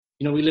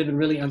We live in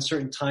really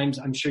uncertain times.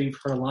 I'm sure you've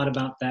heard a lot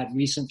about that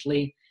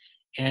recently.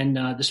 And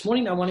this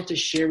morning, I wanted to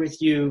share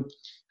with you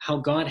how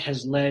God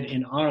has led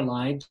in our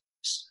lives.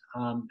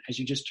 As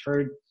you just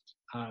heard,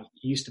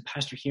 he used to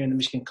pastor here in the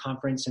Michigan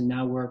Conference, and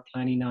now we're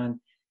planning on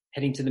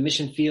heading to the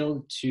mission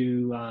field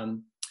to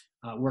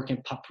work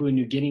in Papua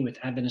New Guinea with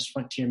Adventist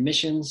Frontier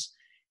Missions.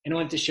 And I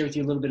wanted to share with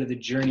you a little bit of the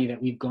journey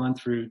that we've gone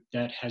through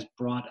that has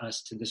brought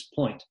us to this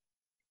point.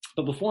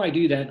 But before I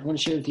do that, I want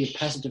to share with you a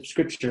passage of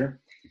Scripture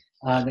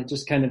that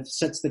just kind of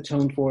sets the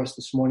tone for us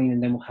this morning,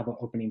 and then we'll have an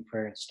opening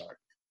prayer and start.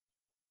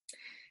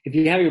 If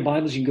you have your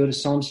Bibles, you can go to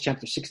Psalms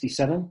chapter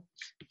 67,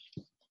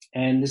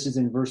 and this is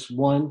in verse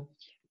 1.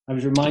 I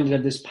was reminded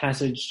of this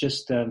passage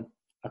just a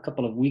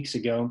couple of weeks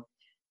ago.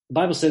 The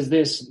Bible says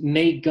this: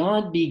 "May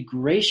God be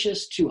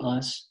gracious to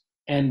us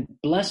and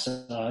bless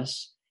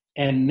us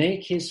and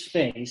make his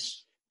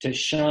face to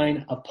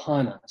shine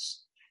upon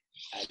us."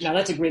 Now,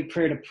 that's a great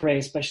prayer to pray,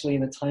 especially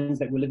in the times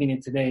that we're living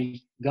in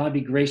today. God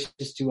be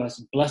gracious to us,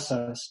 bless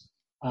us,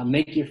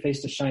 make your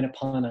face to shine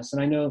upon us.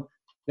 And I know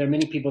there are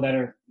many people that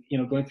are,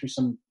 going through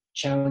some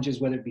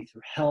challenges, whether it be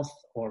through health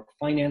or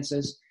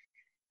finances.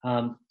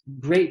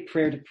 Great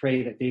prayer to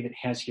pray that David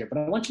has here. But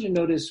I want you to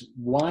notice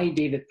why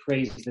David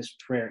prays this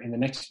prayer in the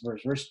next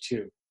verse, verse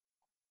 2.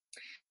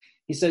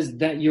 He says,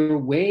 "That your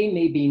way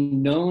may be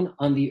known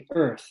on the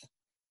earth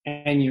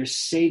and your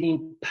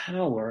saving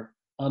power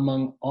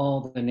among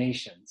all the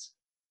nations."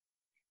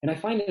 And I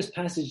find this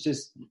passage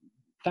just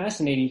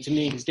fascinating to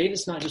me because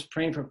David's not just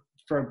praying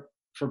for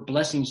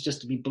blessings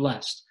just to be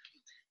blessed.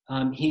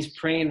 He's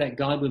praying that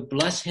God would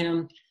bless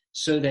him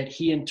so that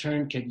he in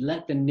turn could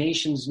let the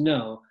nations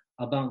know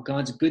about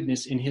God's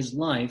goodness in his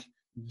life,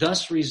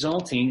 thus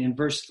resulting in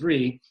verse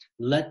 3,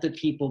 "Let the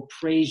people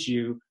praise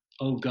you,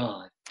 O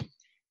God."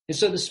 And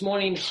so this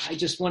morning, I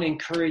just want to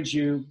encourage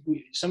you.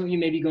 Some of you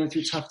may be going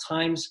through tough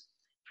times.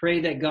 Pray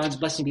that God's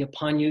blessing be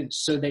upon you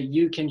so that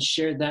you can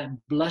share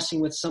that blessing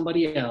with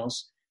somebody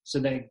else so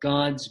that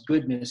God's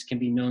goodness can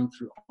be known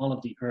through all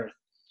of the earth.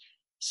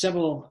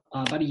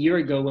 About a year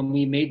ago, when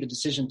we made the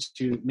decision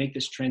to make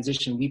this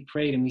transition, we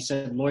prayed and we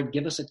said, "Lord,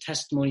 give us a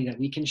testimony that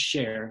we can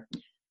share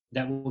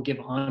that will give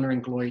honor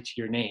and glory to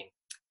your name."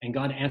 And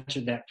God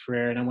answered that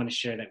prayer, and I want to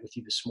share that with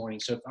you this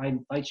morning. So if I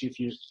invite you,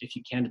 if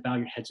you can, to bow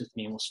your heads with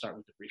me, and we'll start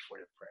with a brief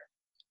word of prayer.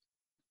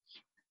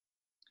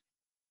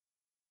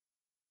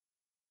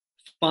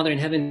 Father in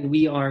heaven,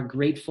 we are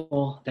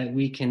grateful that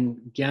we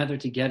can gather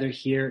together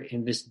here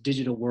in this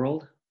digital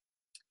world.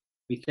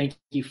 We thank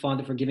you,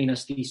 Father, for giving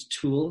us these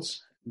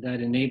tools that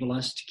enable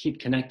us to keep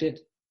connected.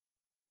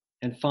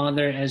 And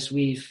Father, as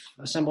we've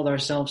assembled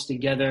ourselves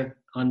together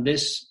on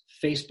this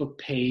Facebook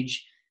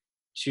page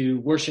to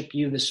worship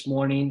you this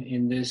morning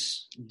in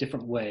this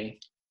different way,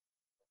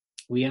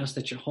 we ask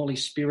that your Holy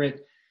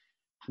Spirit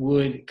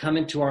would come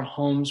into our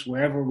homes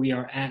wherever we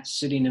are at,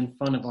 sitting in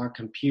front of our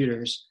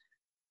computers,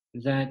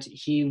 that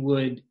he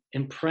would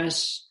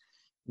impress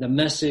the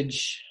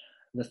message,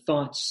 the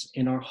thoughts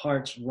in our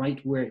hearts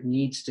right where it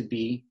needs to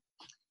be.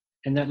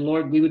 And that,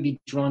 Lord, we would be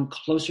drawn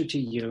closer to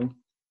you,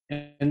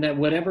 and that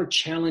whatever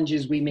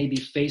challenges we may be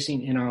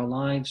facing in our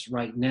lives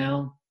right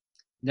now,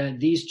 that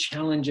these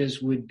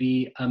challenges would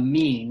be a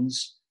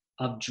means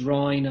of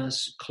drawing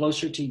us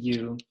closer to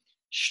you,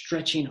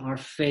 stretching our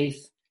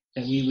faith,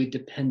 that we would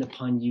depend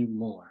upon you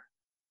more.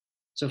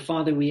 So,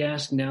 Father, we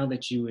ask now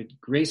that you would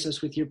grace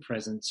us with your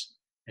presence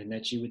and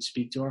that you would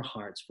speak to our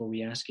hearts, for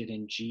we ask it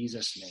in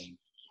Jesus' name.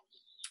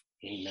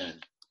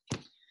 Amen.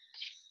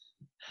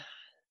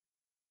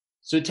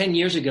 So 10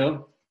 years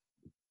ago,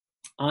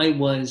 I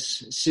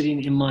was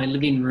sitting in my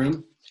living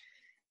room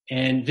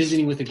and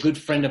visiting with a good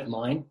friend of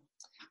mine.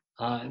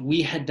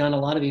 We had done a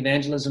lot of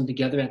evangelism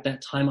together. At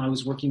that time, I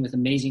was working with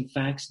Amazing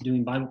Facts,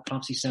 doing Bible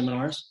prophecy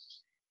seminars.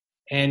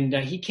 And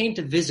he came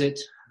to visit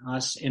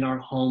us in our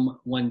home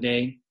one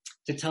day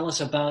to tell us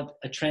about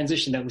a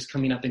transition that was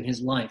coming up in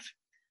his life.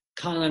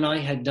 Kyle and I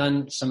had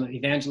done some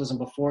evangelism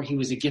before. He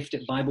was a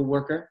gifted Bible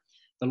worker.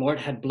 The Lord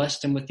had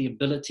blessed him with the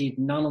ability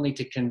not only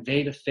to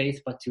convey the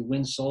faith, but to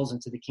win souls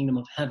into the kingdom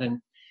of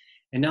heaven.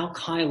 And now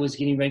Kyle was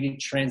getting ready to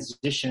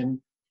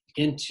transition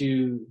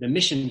into the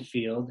mission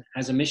field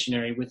as a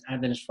missionary with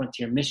Adventist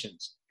Frontier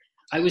Missions.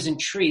 I was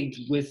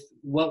intrigued with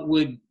what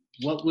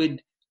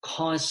would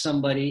cause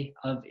somebody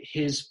of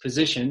his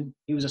position,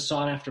 he was a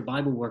sought-after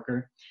Bible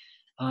worker,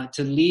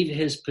 to leave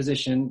his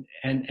position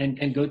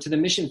and go to the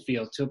mission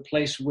field, to a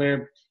place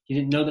where he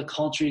didn't know the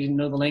culture, he didn't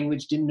know the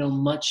language, didn't know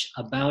much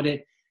about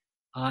it.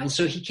 And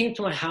so he came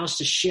to my house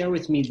to share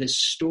with me this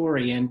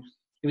story. And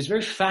it was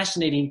very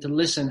fascinating to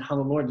listen how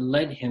the Lord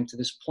led him to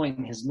this point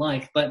in his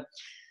life. But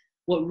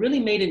what really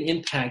made an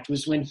impact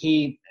was when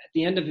he, at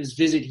the end of his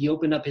visit, he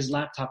opened up his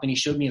laptop and he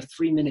showed me a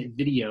 3-minute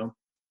video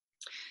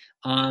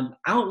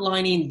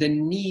outlining the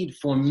need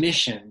for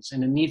missions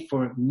and the need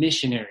for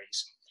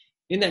missionaries.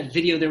 In that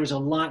video, there was a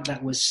lot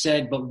that was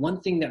said, but one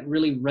thing that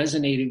really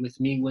resonated with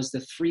me was the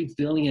 3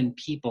 billion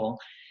people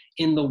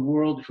in the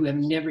world who have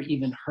never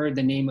even heard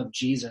the name of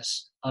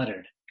Jesus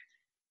uttered.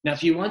 Now,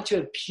 if you want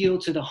to appeal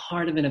to the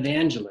heart of an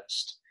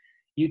evangelist,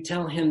 you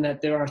tell him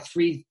that there are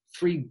 3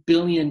 3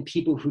 billion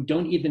people who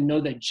don't even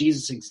know that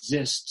Jesus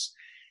exists,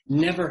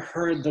 never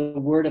heard the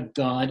word of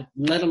God,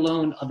 let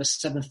alone of a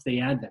Seventh-day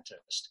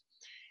Adventist.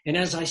 And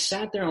as I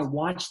sat there and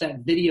watched that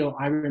video,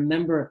 I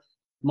remember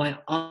my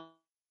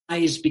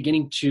eyes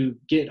beginning to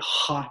get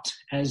hot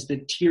as the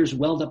tears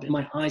welled up in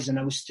my eyes. And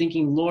I was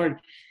thinking, Lord,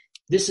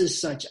 this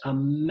is such a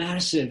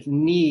massive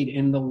need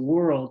in the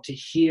world to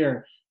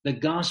hear the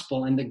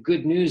gospel and the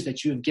good news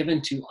that you have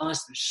given to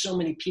us. There's so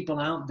many people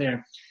out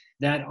there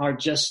that are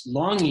just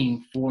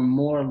longing for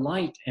more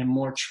light and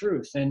more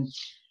truth. And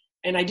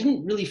I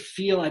didn't really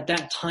feel at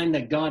that time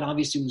that God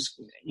obviously was,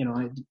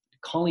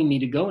 calling me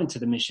to go into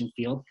the mission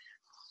field.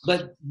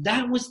 But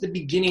that was the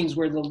beginnings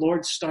where the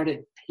Lord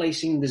started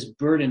placing this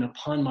burden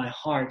upon my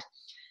heart.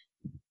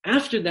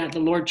 After that,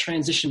 the Lord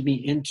transitioned me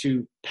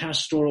into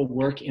pastoral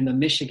work in the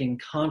Michigan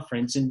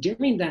conference. And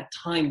during that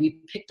time, we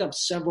picked up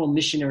several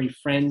missionary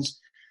friends.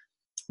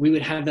 We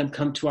would have them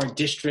come to our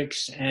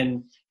districts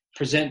and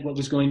present what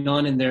was going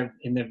on in their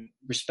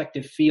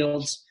respective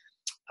fields.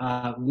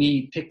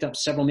 We picked up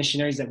several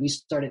missionaries that we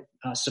started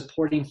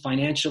supporting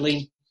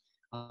financially.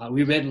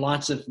 We read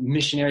lots of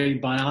missionary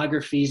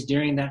biographies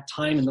during that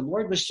time, and the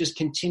Lord was just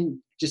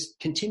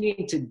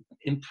continuing to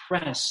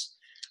impress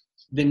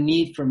the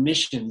need for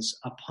missions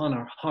upon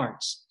our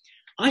hearts.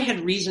 I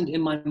had reasoned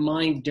in my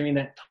mind during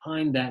that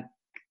time that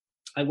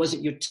I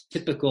wasn't your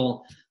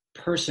typical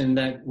person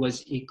that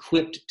was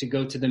equipped to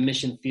go to the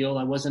mission field.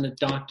 I wasn't a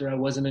doctor. I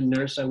wasn't a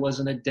nurse. I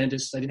wasn't a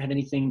dentist. I didn't have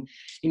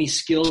any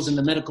skills in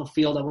the medical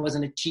field. I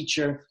wasn't a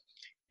teacher.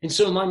 And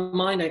so in my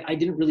mind, I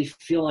didn't really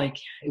feel like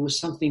it was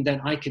something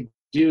that I could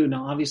do.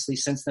 Now, obviously,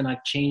 since then,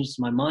 I've changed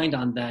my mind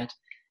on that.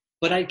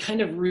 But I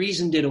kind of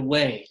reasoned it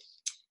away.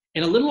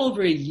 And a little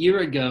over a year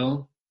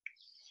ago,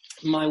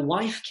 my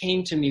wife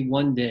came to me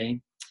one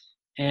day,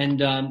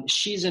 and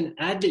she's an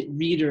avid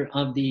reader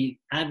of the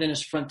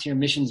Adventist Frontier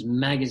Missions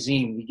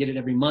magazine. We get it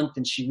every month,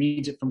 and she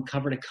reads it from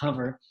cover to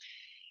cover.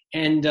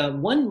 And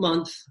one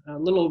month, a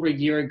little over a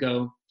year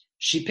ago,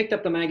 she picked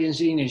up the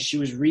magazine and she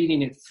was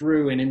reading it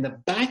through. And in the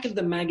back of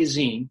the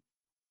magazine,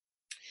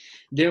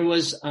 there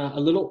was a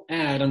little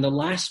ad on the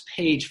last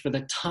page for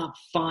the top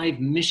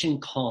 5 mission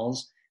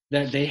calls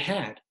that they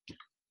had.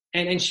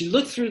 And she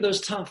looked through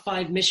those top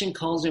 5 mission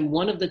calls, and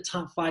one of the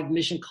top 5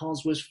 mission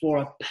calls was for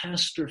a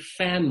pastor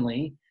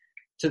family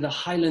to the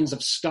Highlands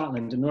of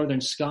Scotland, to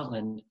northern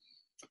Scotland.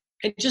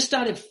 And just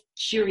out of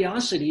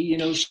curiosity,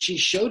 she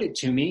showed it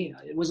to me.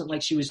 It wasn't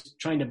like she was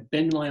trying to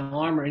bend my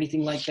arm or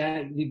anything like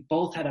that. We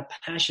both had a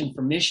passion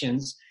for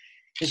missions.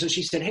 And so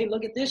she said, hey,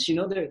 look at this.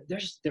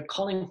 They're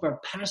calling for a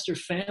pastor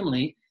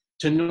family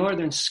to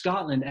northern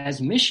Scotland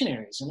as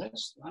missionaries. And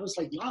I was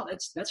like, wow,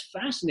 that's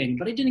fascinating.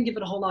 But I didn't give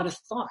it a whole lot of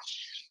thought.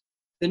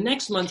 The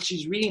next month,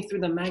 she's reading through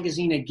the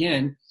magazine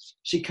again.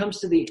 She comes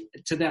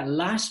to that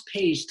last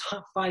page,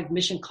 top 5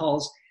 mission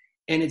calls,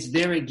 and it's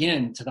there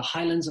again, to the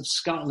Highlands of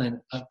Scotland,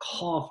 a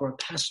call for a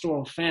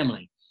pastoral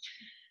family.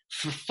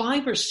 For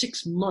 5 or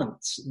 6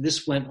 months,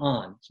 this went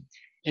on.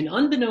 And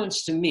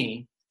unbeknownst to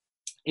me,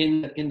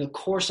 in the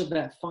course of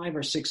that 5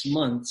 or 6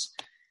 months,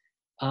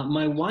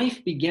 my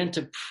wife began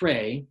to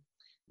pray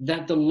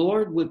that the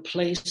Lord would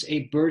place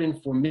a burden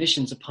for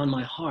missions upon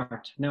my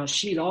heart. Now,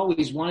 she'd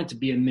always wanted to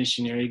be a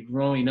missionary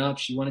growing up.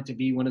 She wanted to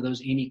be one of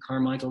those Amy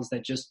Carmichaels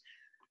that just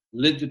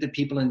lived with the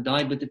people and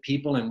died with the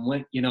people and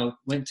went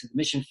to the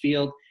mission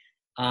field.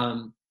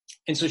 And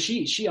so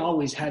she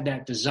always had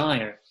that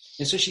desire.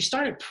 And so she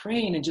started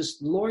praying and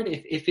just, Lord,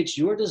 if it's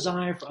your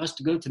desire for us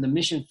to go to the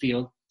mission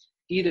field,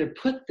 either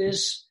put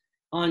this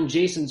on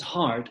Jason's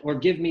heart or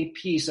give me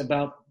peace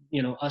about,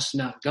 us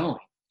not going.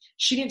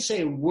 She didn't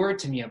say a word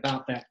to me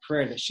about that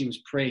prayer that she was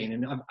praying.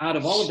 And out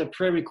of all of the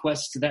prayer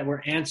requests that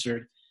were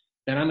answered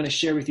that I'm going to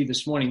share with you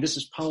this morning, this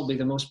is probably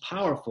the most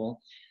powerful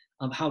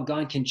of how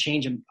God can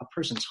change a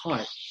person's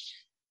heart.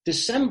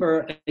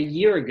 December, a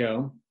year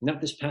ago, not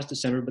this past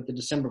December, but the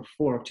December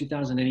before of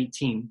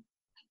 2018,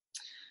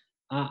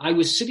 I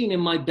was sitting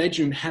in my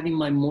bedroom having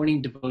my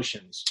morning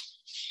devotions.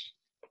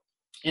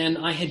 And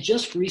I had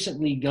just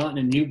recently gotten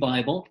a new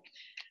Bible.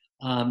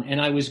 And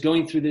I was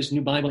going through this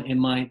new Bible in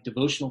my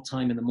devotional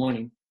time in the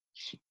morning.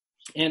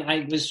 And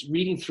I was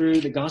reading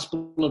through the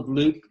Gospel of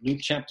Luke. Luke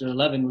chapter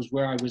 11 was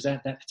where I was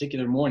at that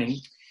particular morning.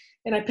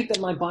 And I picked up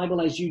my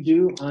Bible as you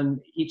do on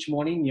each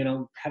morning,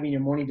 having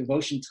your morning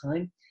devotion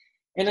time.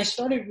 And I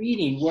started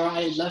reading where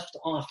I left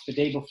off the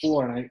day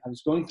before. And I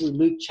was going through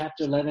Luke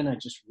chapter 11. I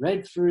just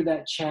read through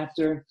that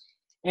chapter.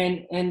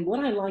 And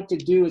what I like to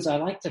do is I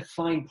like to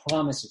find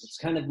promises. It's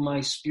kind of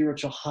my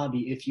spiritual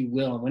hobby, if you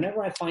will. And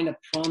whenever I find a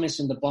promise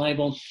in the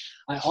Bible,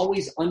 I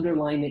always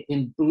underline it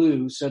in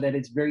blue so that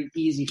it's very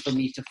easy for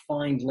me to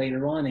find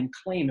later on and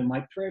claim in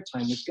my prayer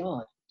time with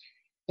God.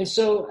 And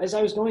so as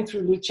I was going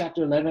through Luke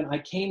chapter 11, I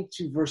came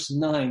to verse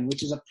 9,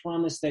 which is a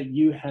promise that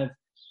you have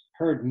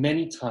heard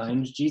many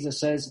times. Jesus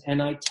says,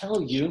 and I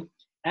tell you,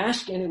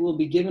 ask and it will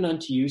be given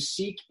unto you,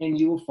 seek and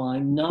you will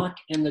find, knock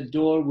and the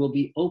door will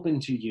be open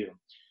to you.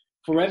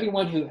 For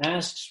everyone who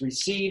asks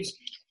receives,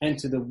 and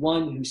to the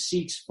one who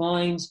seeks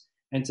finds,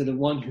 and to the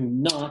one who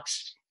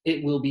knocks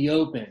it will be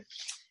open.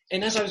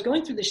 And as I was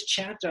going through this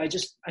chapter,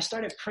 I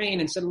started praying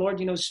and said,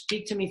 Lord,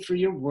 speak to me through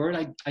your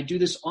word. I do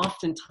this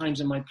oftentimes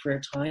in my prayer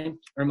time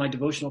or my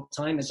devotional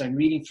time as I'm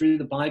reading through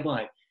the Bible.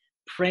 I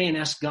pray and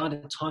ask God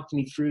to talk to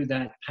me through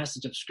that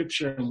passage of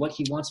scripture and what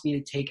he wants me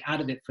to take out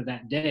of it for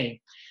that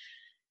day.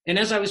 And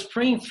as I was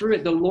praying through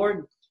it, the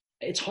Lord,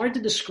 it's hard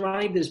to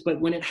describe this, but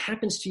when it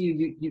happens to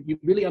you, you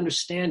really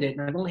understand it.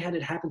 And I've only had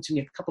it happen to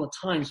me a couple of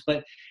times,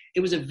 but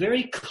it was a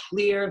very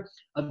clear,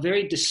 a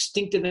very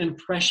distinctive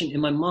impression in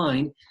my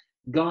mind,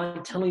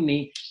 God telling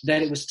me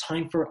that it was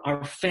time for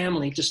our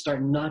family to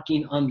start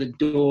knocking on the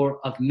door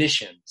of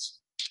missions.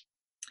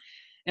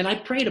 And I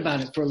prayed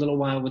about it for a little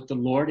while with the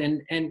Lord,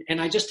 and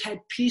I just had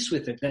peace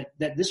with it,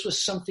 that this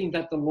was something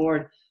that the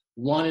Lord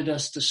wanted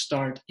us to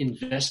start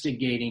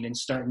investigating and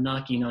start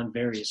knocking on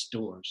various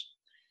doors.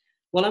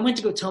 Well, I went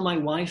to go tell my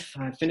wife.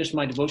 I finished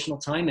my devotional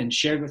time and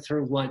shared with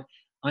her what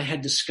I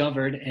had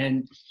discovered.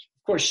 And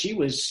of course, she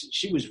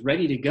was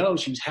ready to go.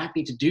 She was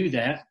happy to do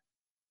that.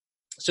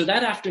 So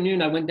that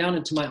afternoon, I went down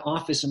into my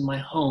office in my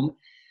home,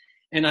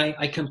 and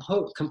I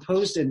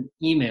composed an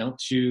email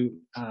to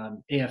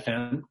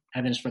AFM,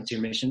 Adventist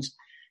Frontier Missions,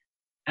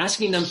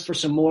 asking them for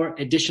some more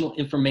additional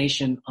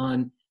information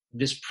on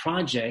this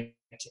project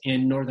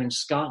in northern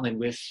Scotland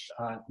with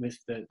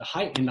the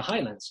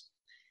Highlands.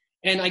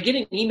 And I get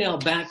an email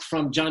back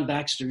from John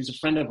Baxter, who's a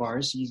friend of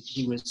ours.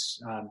 He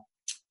was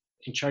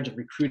in charge of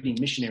recruiting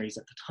missionaries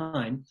at the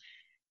time.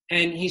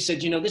 And he said,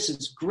 this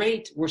is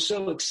great. We're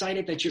so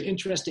excited that you're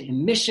interested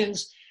in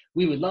missions.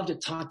 We would love to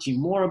talk to you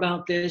more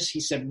about this. He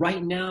said,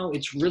 right now,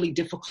 it's really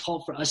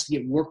difficult for us to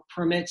get work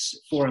permits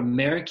for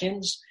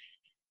Americans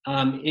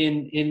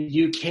in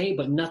UK,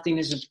 but nothing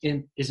is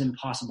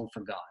impossible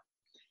for God.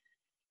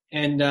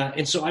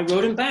 And so I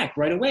wrote him back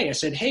right away. I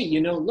said, hey,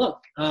 look,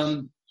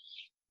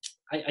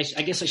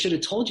 I guess I should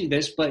have told you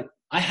this, but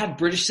I have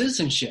British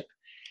citizenship.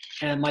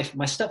 And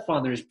my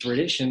stepfather is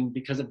British, and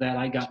because of that,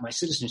 I got my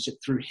citizenship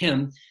through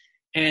him.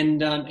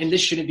 And this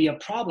shouldn't be a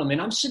problem.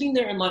 And I'm sitting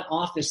there in my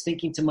office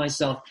thinking to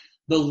myself,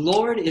 the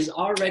Lord is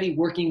already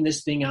working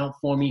this thing out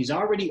for me. He's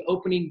already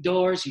opening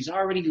doors. He's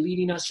already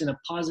leading us in a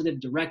positive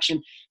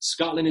direction.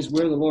 Scotland is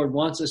where the Lord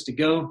wants us to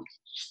go.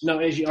 Now,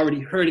 as you already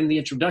heard in the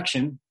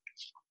introduction,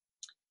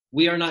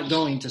 we are not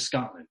going to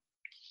Scotland.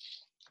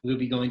 We'll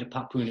be going to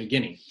Papua New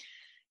Guinea.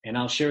 And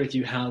I'll share with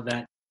you how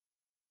that.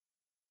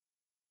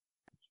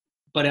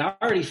 But I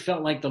already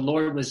felt like the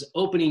Lord was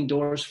opening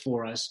doors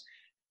for us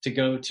to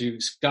go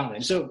to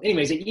Scotland. So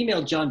anyways, I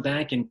emailed John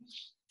back and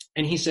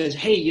he says,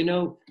 hey,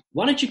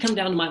 why don't you come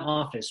down to my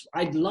office?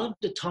 I'd love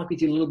to talk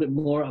with you a little bit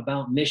more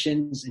about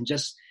missions and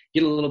just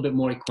get a little bit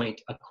more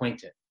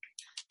acquainted.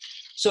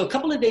 So a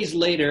couple of days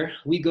later,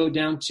 we go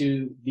down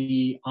to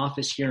the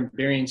office here in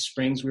Berrien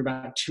Springs. We're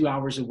about 2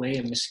 hours away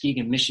in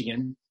Muskegon,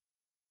 Michigan.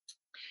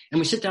 And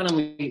we sit down and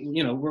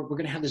we're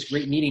going to have this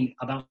great meeting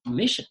about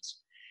missions.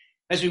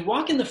 As we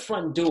walk in the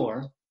front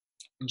door,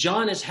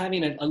 John is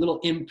having a little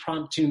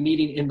impromptu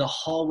meeting in the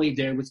hallway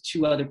there with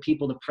two other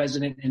people, the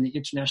president and the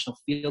international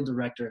field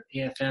director of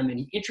AFM, and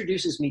he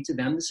introduces me to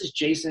them. This is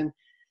Jason.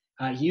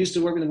 He used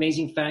to work with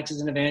Amazing Facts as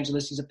an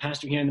evangelist. He's a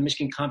pastor here in the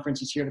Michigan Conference.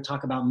 He's here to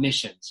talk about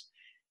missions.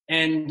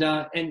 And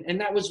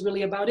that was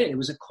really about it. It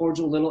was a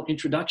cordial little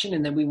introduction,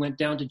 and then we went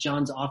down to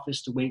John's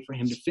office to wait for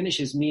him to finish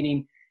his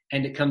meeting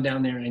and to come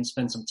down there and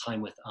spend some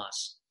time with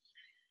us.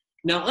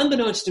 Now,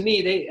 unbeknownst to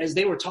me, as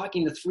they were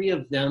talking, the three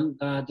of them,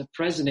 the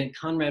president,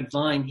 Conrad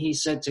Vine, he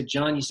said to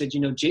John, he said,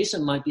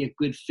 Jason might be a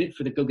good fit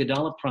for the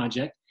Gogodala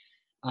project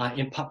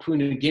in Papua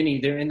New Guinea.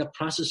 They're in the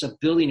process of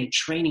building a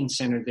training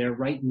center there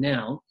right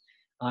now.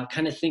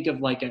 Kind of think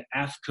of like an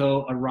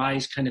AFCO,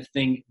 Arise kind of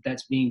thing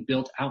that's being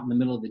built out in the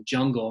middle of the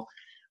jungle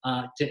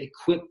to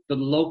equip the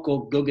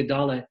local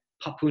Gogodala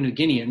Papua New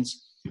Guineans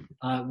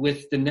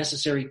with the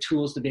necessary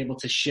tools to be able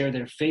to share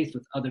their faith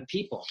with other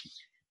people.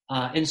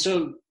 And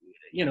so,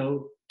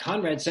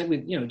 Conrad said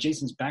with,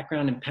 Jason's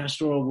background in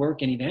pastoral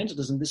work and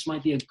evangelism, this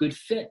might be a good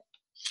fit.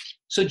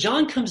 So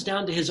John comes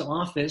down to his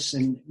office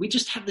and we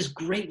just have this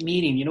great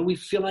meeting. We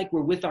feel like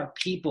we're with our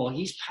people.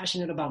 He's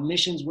passionate about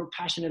missions. We're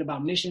passionate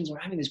about missions. We're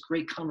having this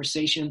great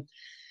conversation.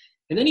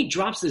 And then he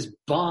drops this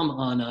bomb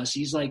on us.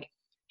 He's like,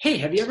 hey,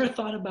 have you ever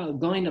thought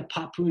about going to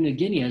Papua New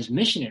Guinea as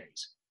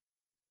missionaries?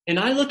 And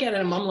I look at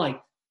him, I'm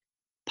like,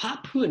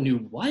 Papua New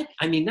what?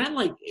 I mean,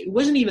 it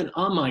wasn't even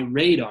on my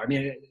radar. I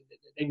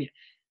mean,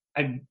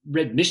 I've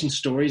read mission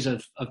stories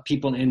of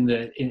people down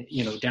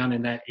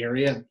in that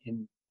area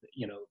in,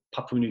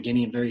 Papua New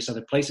Guinea and various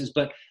other places,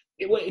 but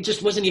it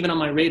just wasn't even on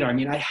my radar. I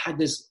mean, I had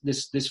this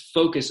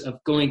focus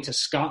of going to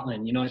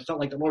Scotland. I felt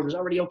like the Lord was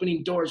already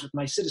opening doors with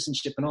my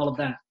citizenship and all of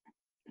that.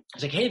 I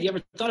was like, hey, have you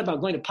ever thought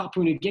about going to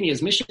Papua New Guinea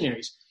as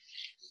missionaries?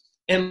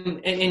 And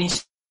he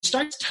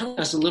starts telling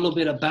us a little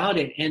bit about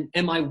it.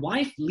 And my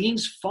wife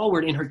leans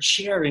forward in her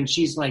chair and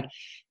she's like,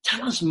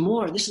 tell us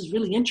more. This is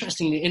really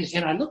interesting.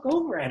 And I look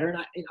over at her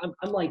and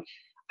I'm like,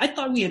 I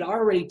thought we had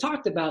already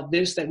talked about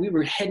this, that we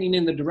were heading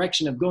in the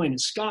direction of going to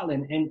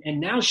Scotland.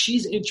 And now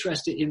she's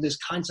interested in this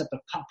concept of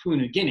Papua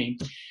New Guinea.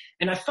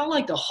 And I felt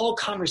like the whole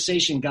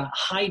conversation got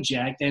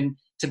hijacked. And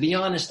to be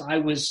honest, I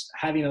was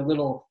having a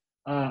little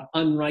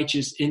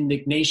unrighteous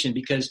indignation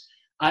because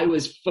I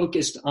was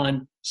focused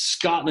on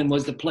Scotland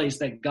was the place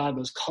that God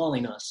was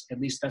calling us. At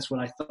least that's what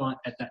I thought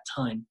at that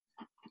time.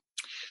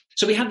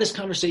 So we have this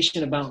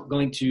conversation about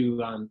going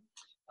to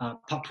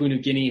Papua New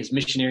Guinea as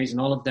missionaries and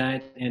all of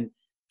that. And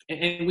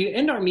we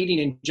end our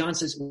meeting and John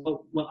says,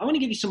 well, I want to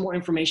give you some more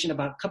information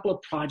about a couple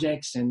of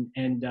projects and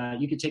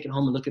you can take it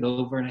home and look it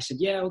over. And I said,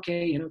 yeah,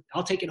 okay,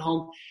 I'll take it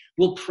home.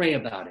 We'll pray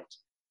about it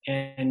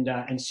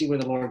and see where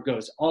the Lord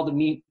goes. All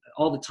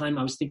the time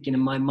I was thinking in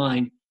my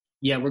mind,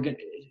 yeah,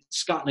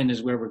 Scotland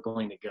is where we're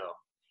going to go.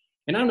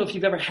 And I don't know if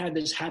you've ever had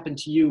this happen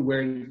to you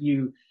where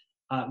you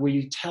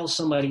tell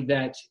somebody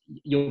that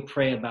you'll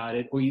pray about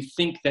it, or you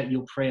think that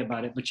you'll pray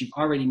about it, but you've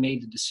already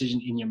made the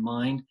decision in your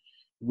mind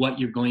what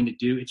you're going to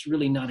do. It's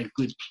really not a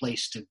good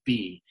place to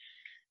be.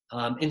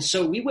 And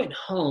so we went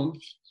home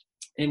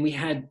and we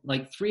had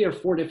like 3 or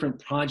 4 different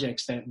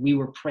projects that we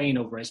were praying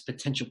over as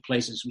potential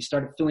places. We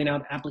started filling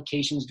out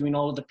applications, doing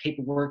all of the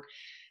paperwork,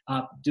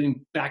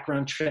 doing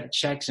background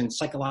checks and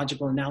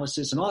psychological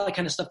analysis and all that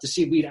kind of stuff to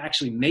see if we'd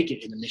actually make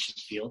it in the mission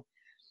field.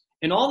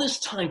 And all this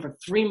time for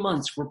 3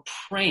 months, we're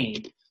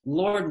praying,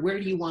 Lord, where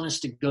do you want us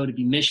to go to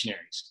be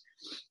missionaries?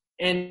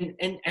 And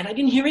I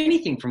didn't hear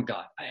anything from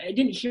God. I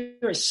didn't hear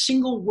a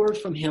single word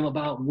from him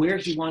about where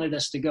he wanted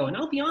us to go. And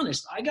I'll be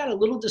honest, I got a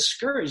little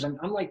discouraged.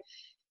 I'm like,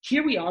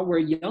 here we are, we're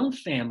a young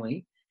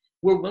family.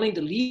 We're willing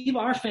to leave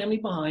our family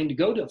behind to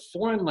go to a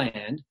foreign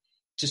land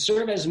to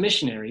serve as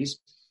missionaries.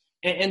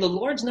 And the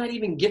Lord's not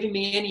even giving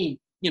me any,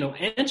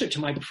 answer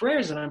to my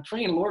prayers that I'm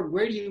praying, Lord,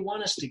 where do you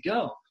want us to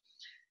go?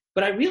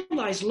 But I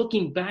realized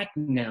looking back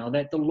now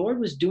that the Lord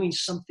was doing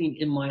something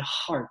in my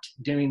heart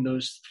during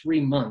those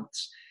 3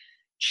 months,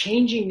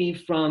 changing me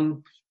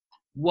from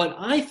what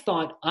I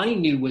thought I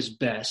knew was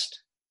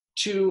best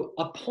to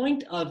a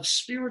point of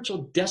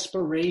spiritual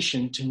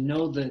desperation to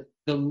know the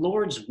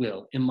Lord's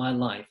will in my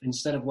life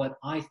instead of what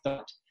I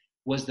thought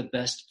was the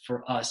best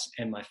for us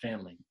and my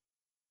family.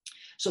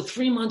 So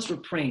 3 months we're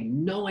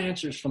praying, no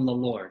answers from the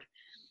Lord.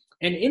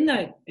 And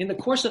in the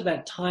course of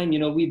that time,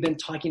 we've been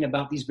talking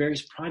about these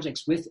various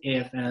projects with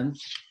AFM.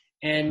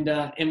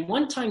 And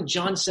one time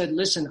John said,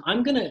 listen,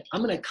 I'm gonna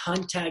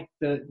contact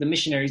the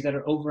missionaries that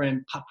are over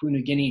in Papua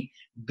New Guinea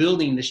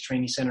building this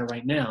training center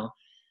right now.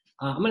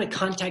 I'm gonna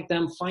contact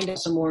them, find out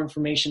some more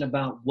information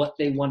about what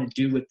they want to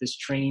do with this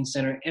training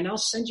center, and I'll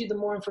send you the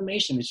more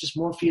information. It's just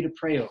more for you to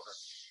pray over.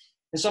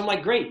 And so I'm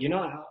like, great,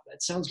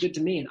 that sounds good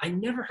to me. And I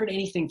never heard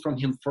anything from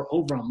him for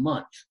over a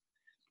month.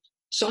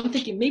 So I'm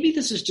thinking maybe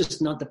this is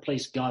just not the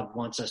place God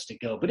wants us to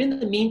go. But in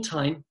the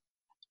meantime,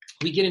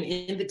 we get an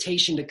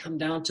invitation to come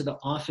down to the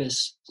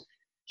office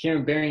here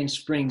in Berrien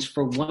Springs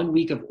for 1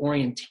 week of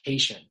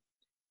orientation.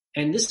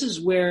 And this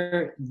is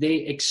where they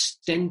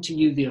extend to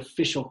you the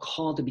official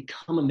call to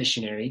become a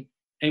missionary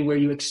and where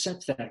you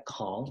accept that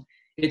call.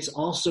 It's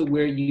also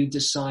where you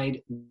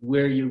decide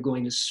where you're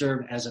going to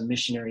serve as a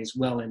missionary as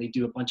well. And they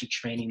do a bunch of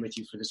training with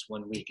you for this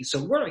 1 week. And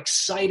so we're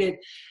excited.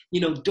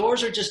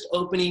 Doors are just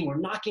opening. We're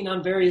knocking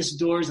on various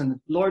doors and the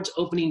Lord's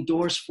opening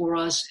doors for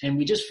us. And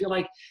we just feel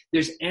like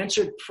there's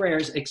answered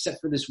prayers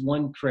except for this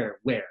one prayer,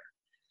 where?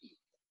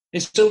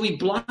 And so we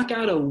block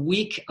out a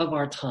week of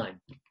our time,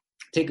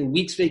 take a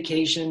week's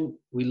vacation.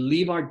 We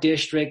leave our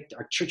district.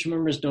 Our church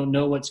members don't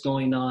know what's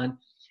going on.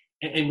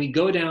 And we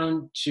go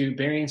down to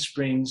Berrien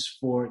Springs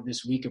for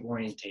this week of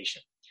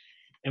orientation.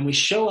 And we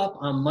show up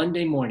on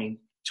Monday morning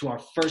to our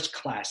first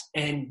class.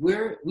 And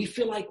we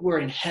feel like we're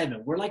in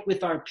heaven. We're like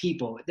with our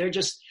people.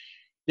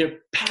 They're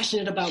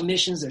passionate about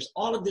missions. There's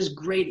all of this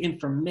great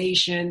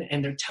information.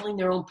 And they're telling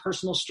their own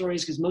personal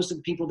stories because most of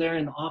the people there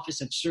in the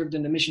office have served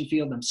in the mission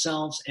field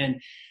themselves. And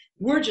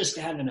we're just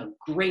having a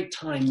great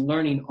time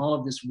learning all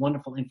of this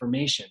wonderful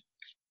information.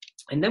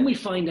 And then we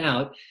find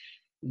out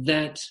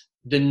that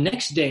the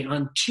next day,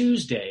 on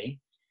Tuesday,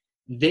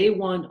 they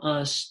want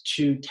us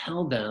to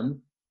tell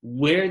them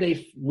where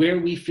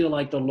we feel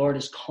like the Lord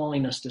is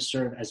calling us to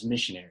serve as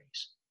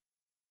missionaries.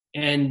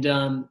 And,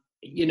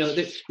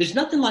 there's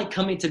nothing like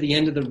coming to the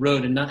end of the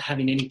road and not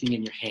having anything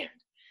in your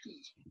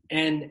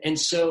hand. And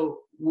so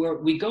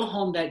we go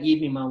home that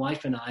evening, my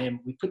wife and I, and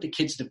we put the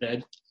kids to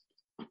bed.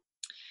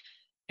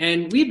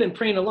 And we've been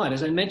praying a lot.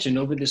 As I mentioned,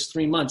 over this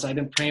 3 months, I've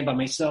been praying by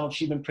myself.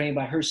 She's been praying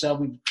by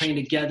herself. We've been praying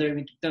together.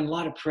 We've done a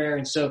lot of prayer.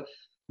 And so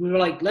we were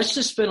like, let's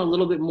just spend a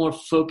little bit more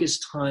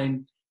focused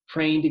time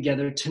praying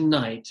together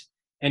tonight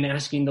and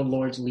asking the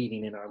Lord's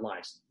leading in our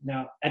lives.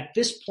 Now, at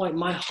this point,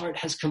 my heart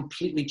has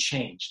completely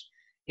changed.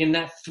 In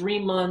that 3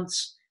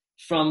 months,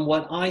 from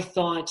what I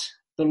thought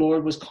the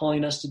Lord was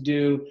calling us to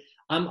do,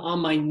 I'm on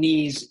my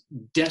knees,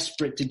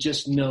 desperate to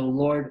just know,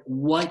 Lord,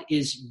 what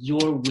is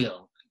your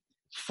will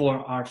for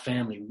our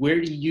family? Where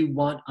do you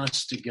want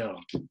us to go?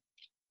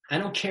 I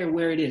don't care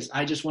where it is.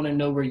 I just want to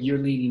know where you're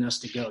leading us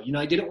to go.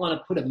 I didn't want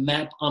to put a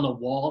map on the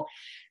wall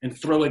and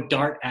throw a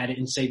dart at it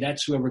and say,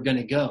 that's where we're going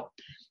to go.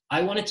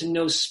 I wanted to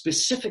know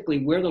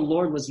specifically where the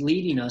Lord was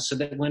leading us so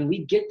that when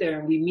we get there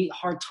and we meet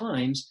hard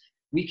times,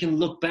 we can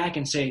look back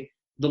and say,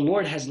 the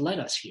Lord has led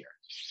us here.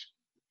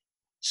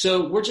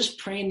 So we're just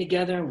praying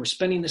together. We're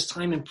spending this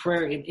time in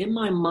prayer. And in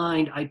my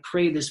mind, I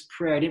pray this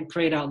prayer. I didn't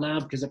pray it out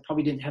loud because I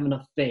probably didn't have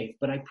enough faith.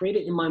 But I prayed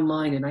it in my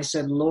mind. And I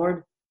said,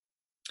 Lord,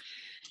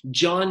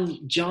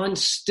 John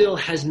still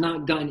has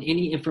not gotten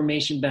any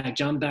information back.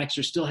 John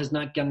Baxter still has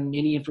not gotten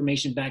any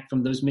information back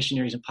from those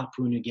missionaries in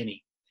Papua New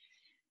Guinea,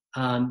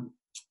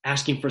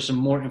 asking for some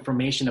more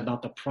information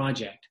about the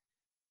project.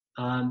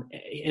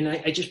 And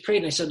I just prayed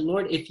and I said,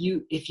 Lord, if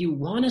you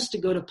want us to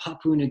go to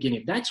Papua New Guinea,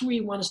 if that's where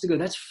you want us to go,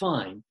 that's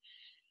fine.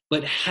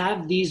 But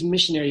have these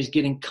missionaries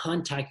get in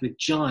contact with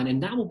John,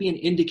 and that will be an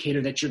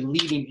indicator that you're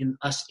leading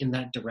us in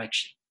that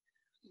direction.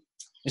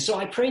 And so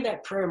I prayed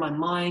that prayer in my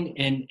mind,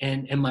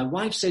 and my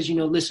wife says,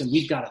 listen,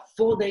 we've got a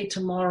full day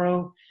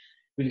tomorrow.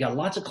 We've got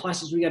lots of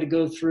classes we got to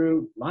go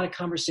through, a lot of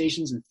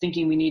conversations and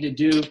thinking we need to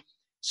do.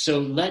 So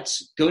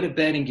let's go to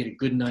bed and get a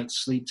good night's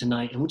sleep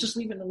tonight, and we'll just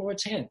leave it in the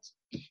Lord's hands.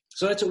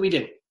 So that's what we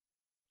did.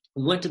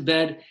 We went to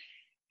bed,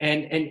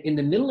 and in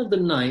the middle of the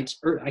night,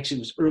 or actually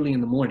it was early in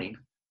the morning,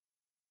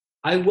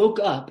 I woke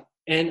up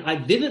and I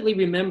vividly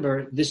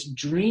remember this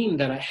dream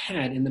that I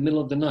had in the middle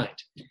of the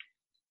night.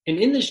 And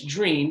in this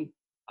dream,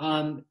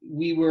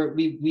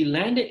 we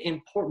landed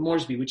in Port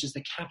Moresby, which is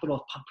the capital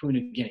of Papua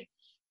New Guinea.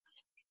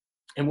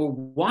 And we're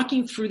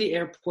walking through the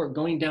airport,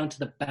 going down to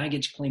the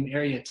baggage claim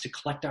area to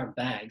collect our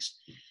bags.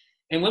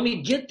 And when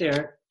we get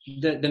there,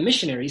 the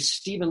missionaries,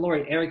 Steve and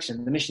Lori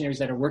Erickson, the missionaries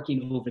that are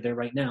working over there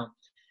right now,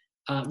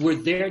 were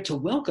there to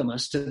welcome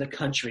us to the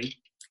country.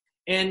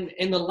 And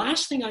the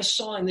last thing I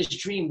saw in this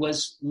dream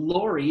was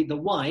Lori, the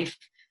wife,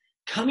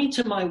 coming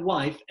to my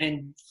wife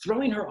and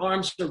throwing her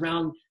arms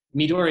around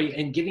Midori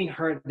and giving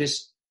her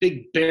this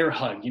big bear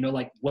hug,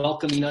 like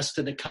welcoming us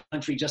to the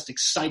country, just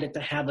excited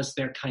to have us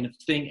there kind of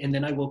thing. And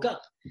then I woke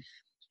up.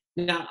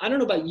 Now, I don't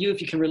know about you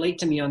if you can relate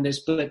to me on this,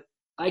 but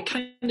I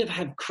kind of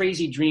have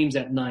crazy dreams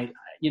at night.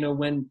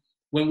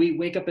 When we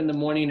wake up in the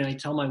morning and I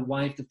tell my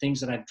wife the things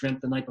that I've dreamt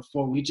the night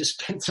before, we just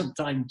spend some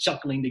time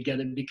chuckling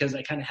together because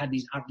I kind of had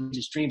these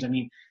outrageous dreams. I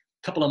mean,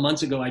 a couple of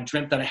months ago, I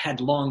dreamt that I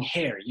had long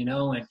hair,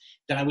 and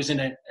that I was in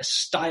a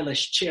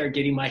stylish chair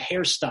getting my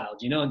hair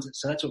styled, and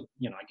so that's what,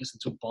 I guess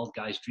that's what bald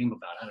guys dream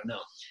about. I don't know.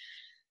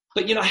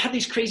 But, I have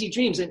these crazy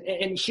dreams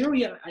and here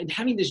we are, I'm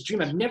having this dream.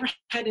 I've never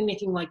had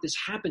anything like this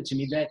happen to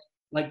me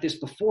like this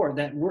before,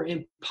 that we're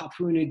in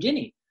Papua New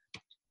Guinea.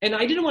 And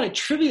I didn't want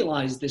to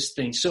trivialize this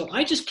thing. So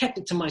I just kept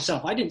it to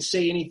myself. I didn't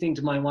say anything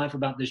to my wife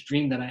about this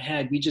dream that I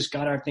had. We just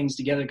got our things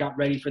together, got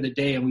ready for the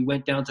day, and we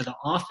went down to the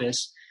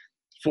office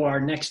for our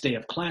next day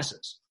of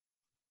classes.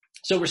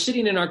 So we're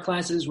sitting in our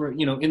classes, we're,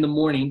 in the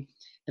morning,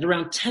 at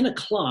around 10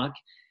 o'clock,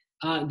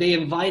 they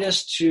invite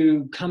us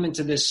to come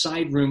into this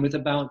side room with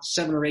about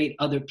 7 or 8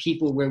 other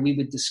people where we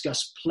would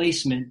discuss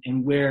placement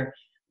and where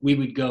we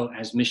would go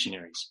as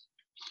missionaries.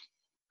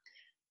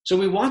 So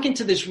we walk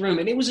into this room,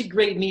 and it was a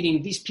great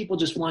meeting. These people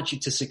just want you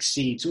to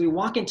succeed. So we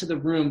walk into the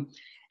room,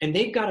 and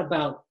they've got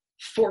about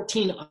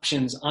 14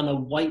 options on a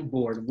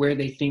whiteboard where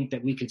they think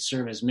that we could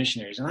serve as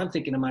missionaries. And I'm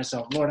thinking to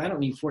myself, Lord, I don't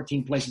need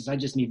 14 places. I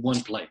just need one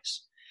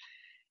place.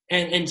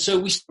 And so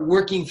we start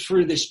working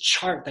through this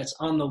chart that's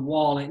on the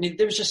wall. And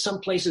there's just some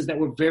places that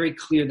were very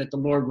clear that the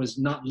Lord was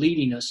not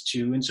leading us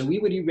to. And so we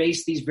would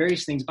erase these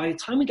various things. By the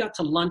time we got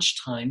to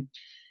lunchtime,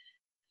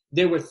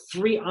 there were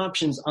 3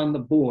 options on the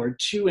board,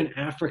 2 in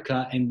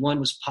Africa and 1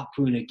 was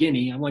Papua New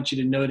Guinea. I want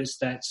you to notice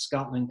that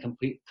Scotland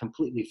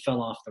completely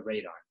fell off the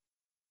radar.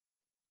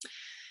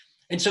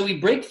 And so we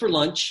break for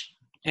lunch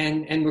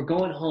and we're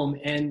going home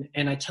and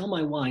I tell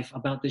my wife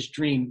about this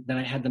dream that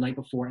I had the night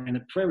before and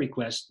a prayer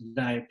request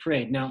that I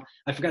prayed. Now,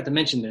 I forgot to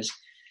mention this.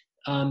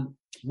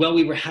 While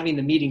we were having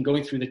the meeting,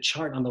 going through the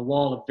chart on the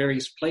wall of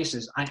various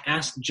places, I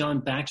asked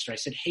John Baxter, I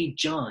said, hey,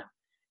 John,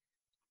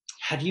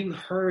 have you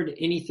heard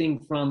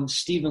anything from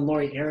Steve and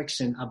Lori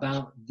Erickson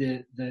about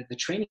the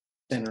training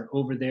center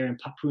over there in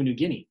Papua New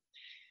Guinea?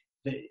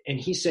 And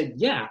he said,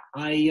 yeah,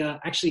 I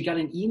actually got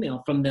an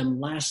email from them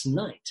last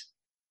night.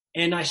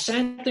 And I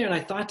sat there and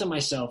I thought to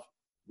myself,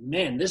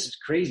 man, this is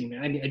crazy,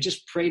 man. I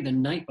just prayed the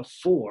night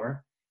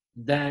before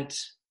that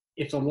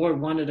if the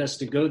Lord wanted us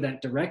to go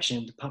that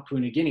direction to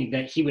Papua New Guinea,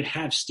 that he would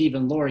have Steve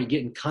and Lori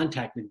get in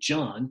contact with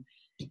John.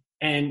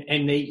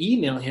 And they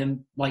email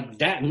him like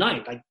that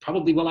night, like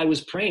probably while I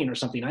was praying or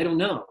something. I don't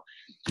know.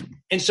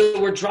 And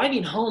so we're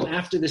driving home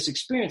after this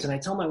experience, and I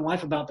tell my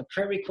wife about the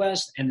prayer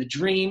request and the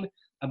dream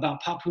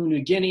about Papua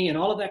New Guinea and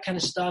all of that kind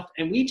of stuff.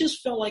 And we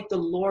just felt like the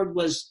Lord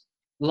was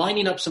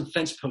lining up some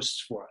fence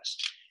posts for us.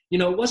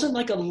 It wasn't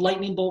like a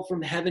lightning bolt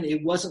from heaven.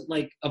 It wasn't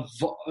like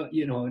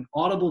an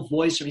audible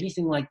voice or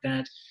anything like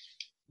that.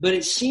 But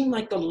it seemed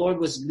like the Lord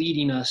was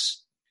leading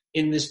us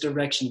in this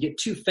direction. You get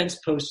 2 fence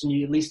posts and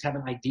you at least have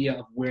an idea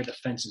of where the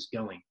fence is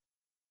going.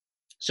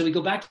 So we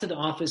go back to the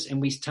office and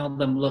we tell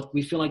them, look,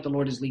 we feel like the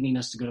Lord is leading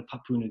us to go to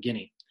Papua New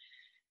Guinea.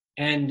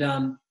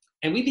 And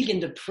we begin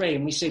to pray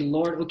and we say,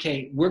 Lord,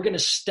 okay, we're going to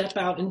step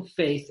out in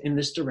faith in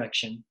this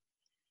direction.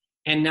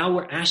 And now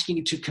we're asking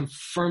you to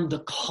confirm the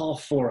call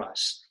for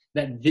us,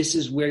 that this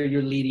is where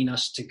you're leading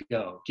us to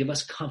go. Give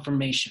us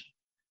confirmation.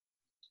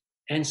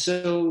 And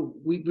so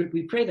we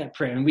pray that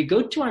prayer, and we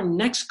go to our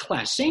next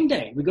class, same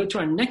day, we go to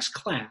our next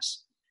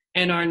class,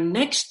 and our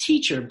next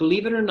teacher,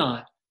 believe it or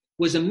not,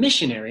 was a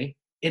missionary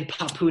in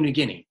Papua New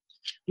Guinea.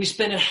 We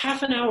spent a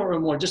half an hour or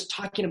more just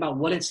talking about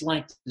what it's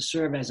like to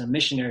serve as a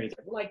missionary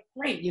there. We're like,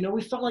 great,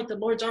 we felt like the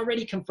Lord's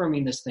already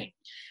confirming this thing.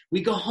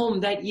 We go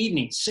home that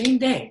evening, same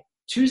day,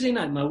 Tuesday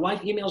night, my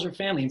wife emails her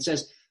family and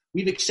says,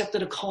 we've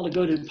accepted a call to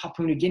go to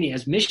Papua New Guinea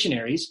as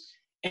missionaries.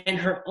 And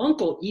her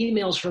uncle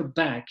emails her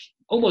back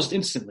almost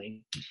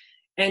instantly.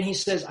 And he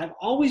says, I've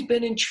always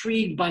been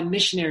intrigued by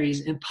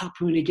missionaries in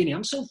Papua New Guinea.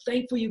 I'm so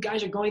thankful you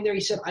guys are going there. He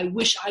said, I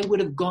wish I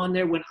would have gone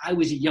there when I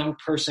was a young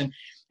person.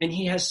 And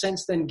he has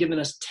since then given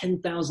us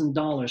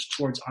 $10,000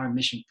 towards our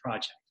mission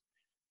project.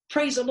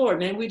 Praise the Lord,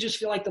 man. We just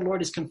feel like the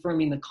Lord is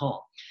confirming the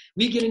call.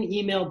 We get an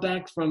email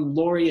back from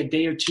Lori a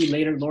day or two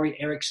later, Lori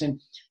Erickson,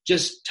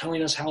 just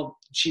telling us how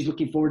she's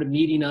looking forward to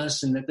meeting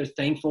us and that they're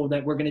thankful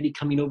that we're going to be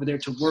coming over there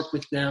to work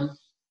with them.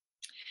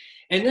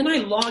 And then I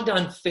logged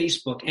on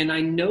Facebook and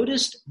I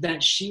noticed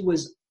that she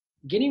was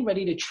getting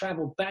ready to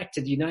travel back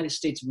to the United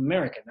States of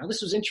America. Now,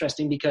 this was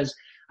interesting because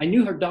I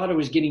knew her daughter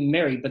was getting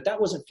married, but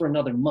that wasn't for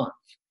another month.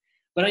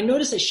 But I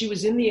noticed that she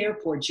was in the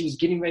airport. She was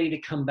getting ready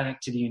to come back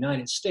to the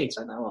United States.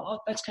 I thought, oh,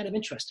 that's kind of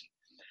interesting.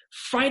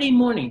 Friday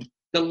morning,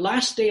 the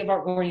last day of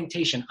our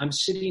orientation, I'm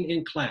sitting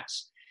in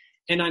class.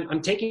 And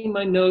I'm taking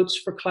my notes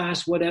for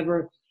class,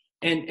 whatever.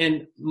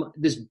 And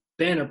this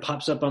banner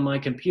pops up on my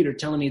computer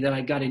telling me that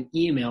I got an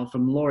email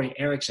from Lori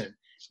Erickson.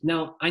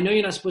 Now, I know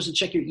you're not supposed to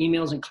check your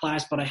emails in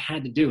class, but I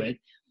had to do it.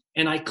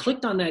 And I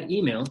clicked on that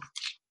email.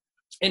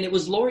 And it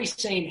was Lori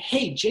saying,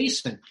 hey,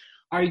 Jason,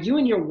 are you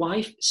and your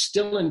wife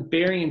still in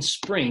Berrien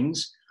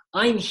Springs?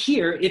 I'm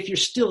here. If you're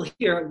still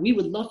here, we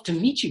would love to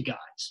meet you guys.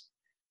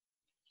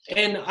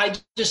 And I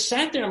just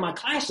sat there in my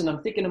class and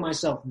I'm thinking to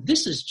myself,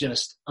 this is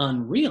just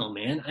unreal,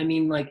 man. I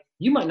mean, like,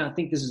 you might not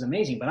think this is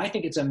amazing, but I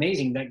think it's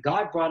amazing that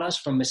God brought us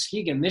from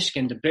Muskegon,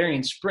 Michigan to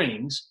Berrien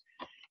Springs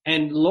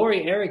and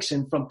Lori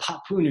Erickson from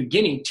Papua New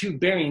Guinea to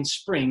Berrien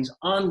Springs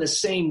on the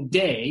same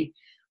day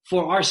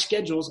for our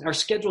schedules. Our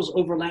schedules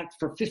overlapped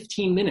for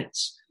 15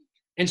 minutes.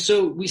 And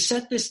so we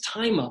set this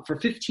time up for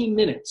 15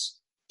 minutes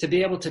to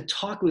be able to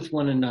talk with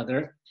one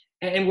another.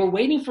 And we're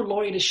waiting for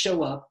Lori to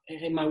show up.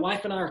 And my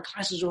wife and I, our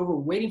classes are over,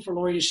 we're waiting for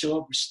Lori to show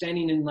up. We're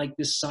standing in like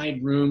this side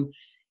room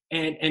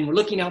and we're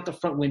looking out the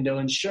front window.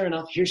 And sure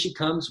enough, here she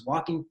comes,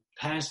 walking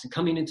past and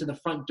coming into the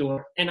front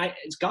door. And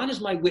God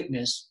is my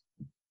witness.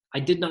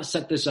 I did not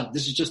set this up.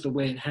 This is just the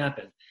way it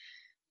happened.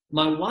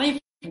 My wife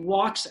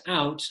walks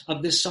out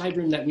of this side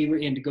room that we were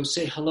in to go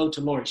say hello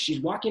to Lori.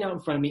 She's walking out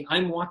in front of me.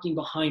 I'm walking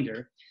behind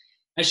her.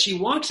 As she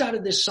walks out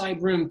of this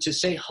side room to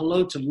say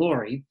hello to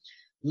Lori,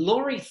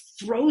 Lori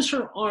throws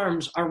her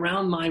arms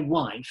around my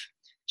wife.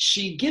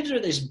 She gives her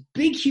this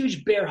big,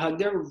 huge bear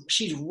hug.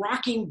 She's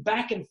rocking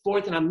back and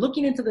forth, and I'm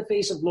looking into the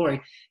face of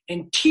Lori,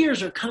 and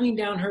tears are coming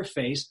down her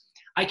face.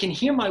 I can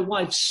hear my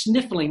wife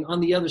sniffling on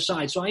the other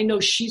side, so I know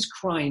she's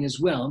crying as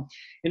well.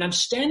 And I'm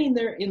standing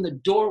there in the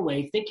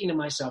doorway thinking to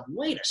myself,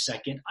 wait a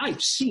second,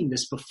 I've seen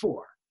this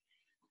before.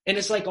 And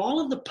it's like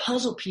all of the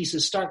puzzle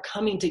pieces start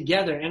coming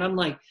together, and I'm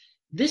like,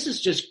 this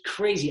is just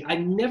crazy.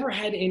 I've never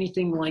had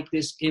anything like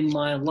this in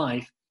my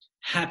life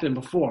happen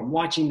before. I'm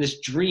watching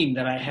this dream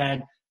that I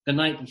had the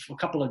night, a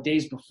couple of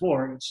days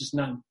before. It's just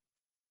not in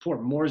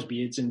Port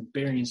Moresby. It's in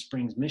Berrien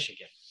Springs,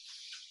 Michigan.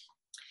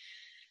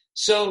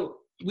 So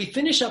we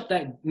finish up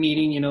that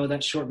meeting,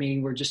 that short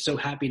meeting. We're just so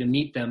happy to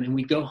meet them, and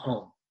we go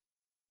home.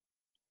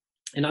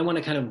 And I want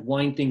to kind of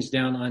wind things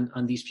down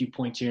on these few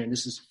points here. And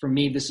for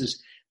me, this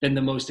has been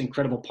the most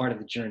incredible part of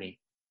the journey.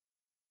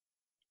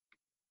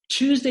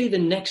 Tuesday the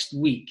next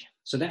week,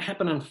 so that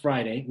happened on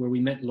Friday where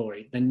we met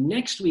Lori. The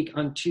next week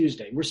on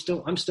Tuesday,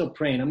 I'm still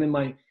praying. I'm in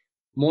my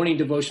morning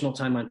devotional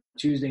time on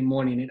Tuesday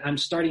morning, and I'm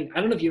starting. I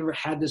don't know if you ever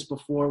had this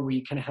before, where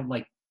you kind of have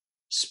like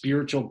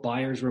spiritual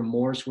buyer's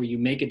remorse, where you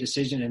make a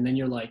decision and then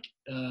you're like,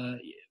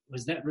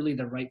 was that really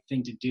the right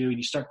thing to do? And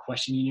you start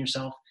questioning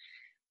yourself.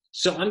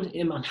 So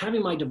I'm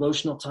having my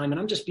devotional time, and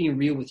I'm just being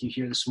real with you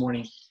here this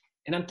morning.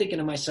 And I'm thinking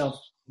to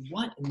myself,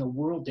 what in the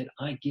world did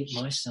I get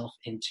myself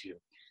into?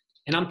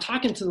 And I'm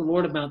talking to the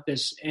Lord about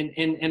this, and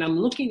I'm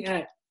looking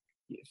at,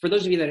 for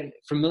those of you that are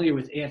familiar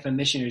with AFM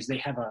missionaries, they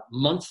have a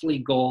monthly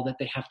goal that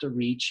they have to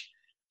reach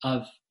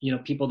of,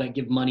 people that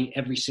give money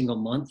every single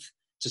month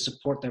to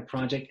support their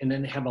project. And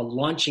then they have a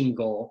launching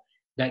goal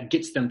that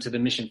gets them to the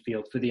mission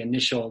field for the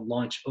initial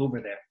launch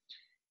over there.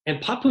 And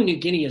Papua New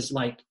Guinea is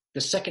like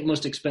the second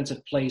most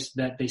expensive place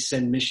that they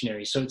send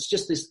missionaries. So it's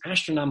just this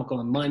astronomical,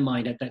 in my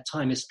mind at that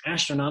time, this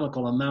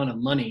astronomical amount of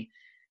money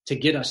to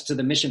get us to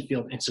the mission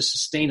field and to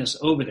sustain us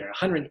over there.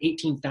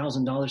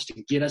 $118,000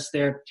 to get us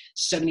there,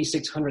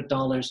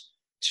 $7,600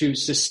 to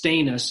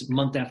sustain us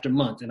month after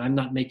month. And I'm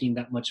not making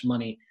that much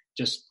money,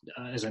 just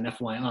as an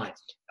FYI.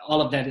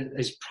 All of that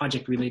is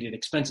project-related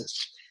expenses.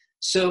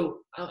 So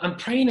I'm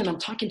praying and I'm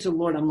talking to the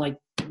Lord. I'm like,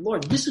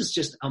 Lord, this is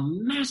just a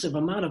massive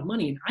amount of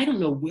money, and I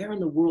don't know where in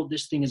the world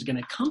this thing is going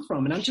to come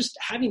from. And I'm just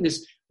having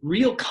this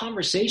real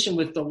conversation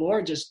with the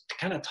Lord, just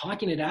kind of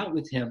talking it out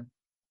with him.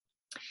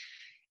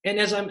 And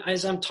as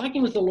I'm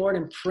talking with the Lord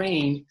and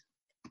praying,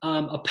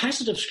 a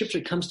passage of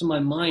scripture comes to my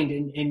mind,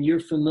 and you're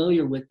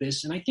familiar with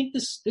this. And I think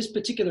this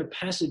particular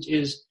passage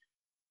is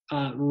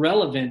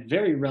relevant,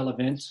 very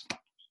relevant,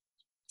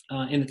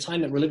 in the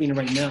time that we're living in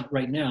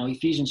right now.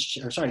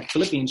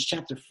 Philippians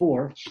chapter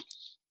 4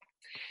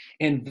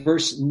 and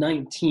verse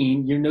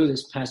 19. You know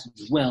this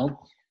passage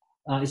well.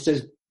 It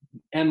says,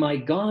 "And my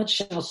God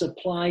shall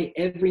supply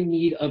every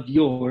need of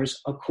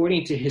yours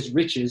according to his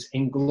riches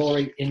and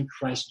glory in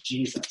Christ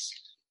Jesus."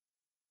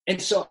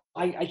 And so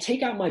I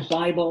take out my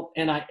Bible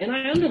and I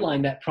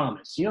underline that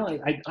promise.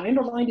 I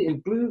underlined it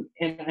in blue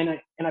and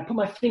I put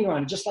my finger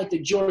on it, just like the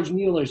George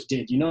Muellers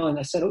did, and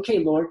I said, "Okay,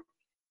 Lord,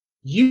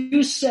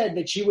 you said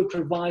that you would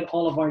provide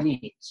all of our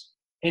needs.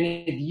 And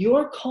if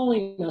you're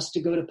calling us to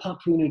go to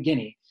Papua New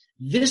Guinea,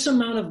 this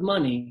amount of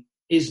money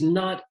is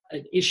not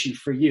an issue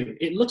for you.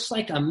 It looks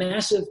like a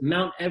massive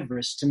Mount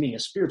Everest to me, a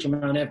spiritual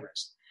Mount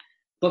Everest.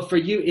 But for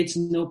you, it's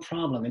no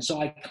problem." And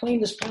so I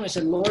claimed this promise.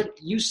 I said, "Lord,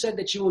 you said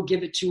that you will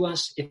give it to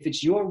us. If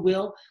it's your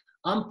will,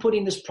 I'm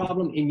putting this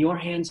problem in your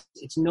hands.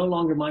 It's no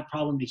longer my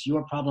problem. It's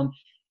your problem.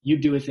 You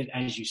do with it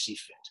as you see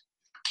fit."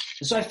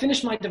 And so I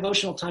finished my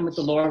devotional time with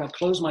the Lord. I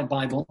closed my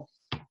Bible.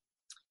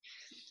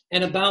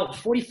 And about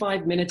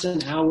 45 minutes,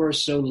 an hour or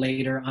so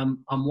later,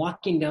 I'm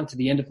walking down to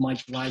the end of my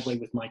driveway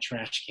with my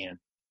trash can,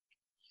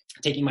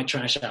 taking my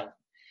trash out.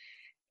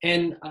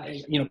 And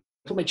I,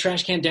 put my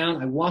trash can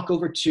down. I walk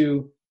over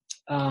to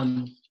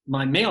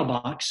my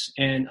mailbox,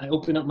 and I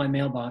open up my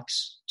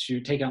mailbox to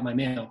take out my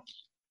mail.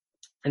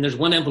 And there's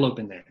one envelope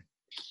in there.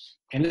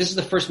 And this is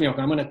the first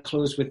miracle. I'm going to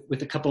close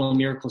with a couple of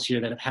miracles here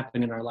that have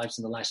happened in our lives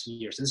in the last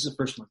year. So this is the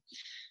first one.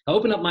 I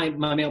open up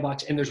my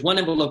mailbox, and there's one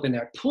envelope in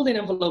there. I pull that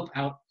envelope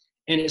out,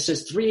 and it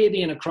says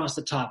 3ABN across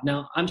the top.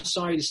 Now, I'm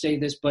sorry to say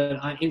this, but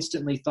I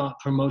instantly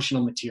thought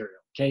promotional material.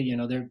 Okay,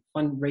 they're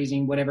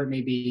fundraising, whatever it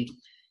may be.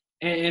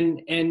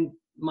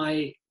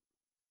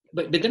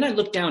 But then I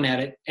looked down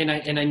at it, and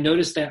I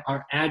noticed that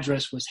our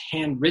address was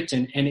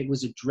handwritten, and it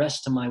was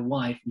addressed to my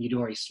wife,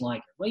 Midori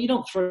Sliger. Well, you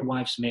don't throw your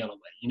wife's mail away,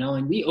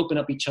 and we open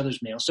up each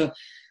other's mail. So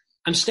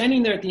I'm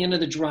standing there at the end of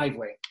the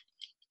driveway,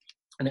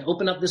 and I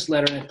open up this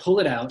letter, and I pull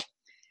it out,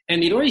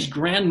 and Midori's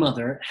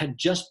grandmother had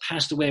just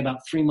passed away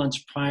about 3 months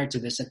prior to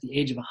this at the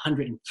age of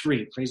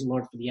 103. Praise the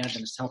Lord for the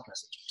Adventist health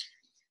message.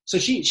 So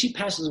she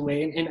passes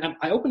away, and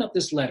I open up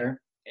this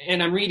letter,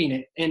 and I'm reading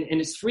it, and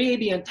it's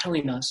 3ABN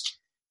telling us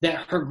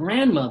that her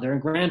grandmother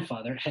and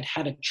grandfather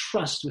had a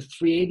trust with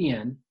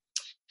 3ABN,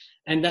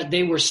 and that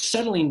they were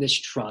settling this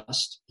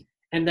trust,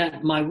 and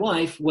that my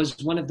wife was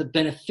one of the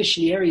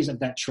beneficiaries of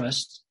that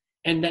trust,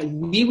 and that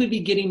we would be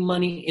getting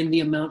money in the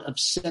amount of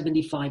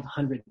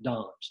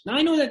 $7,500. Now,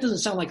 I know that doesn't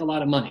sound like a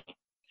lot of money,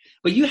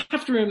 but you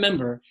have to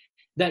remember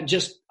that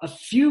just a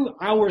few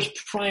hours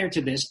prior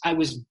to this, I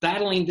was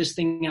battling this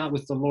thing out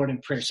with the Lord in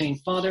prayer, saying,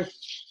 "Father,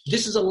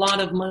 this is a lot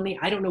of money.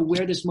 I don't know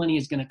where this money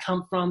is going to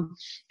come from."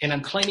 And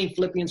I'm claiming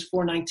Philippians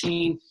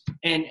 4:19.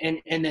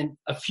 And then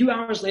a few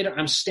hours later,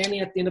 I'm standing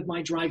at the end of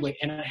my driveway,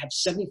 and I have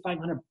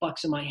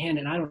 $7,500 in my hand,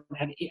 and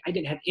I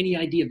didn't have any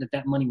idea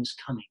that money was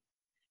coming.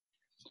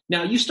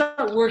 Now, you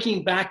start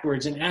working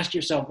backwards and ask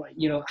yourself,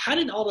 how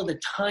did all of the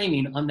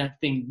timing on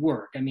that thing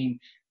work? I mean,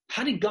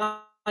 how did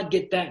God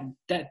get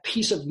that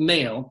piece of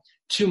mail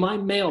to my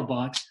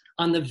mailbox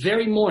on the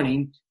very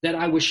morning that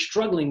I was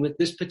struggling with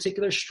this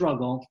particular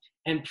struggle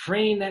and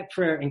praying that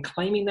prayer and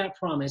claiming that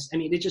promise? I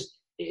mean,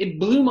 it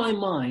blew my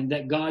mind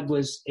that God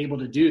was able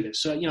to do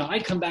this. So, I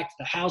come back to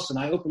the house and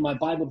I opened my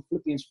Bible to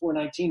Philippians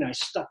 4:19. I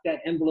stuck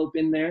that envelope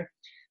in there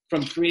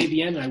from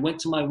 3ABN, and I went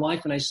to my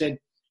wife and I said,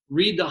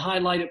 "Read the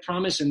highlighted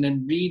promise and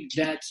then read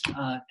that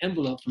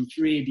envelope from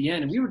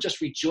 3ABN." And we were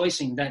just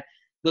rejoicing that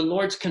the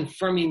Lord's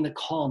confirming the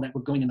call that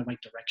we're going in the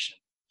right direction.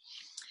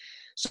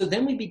 So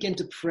then we begin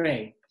to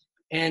pray,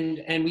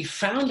 and we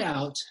found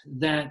out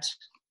that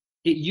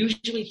it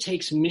usually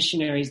takes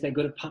missionaries that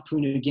go to Papua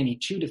New Guinea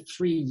 2 to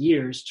 3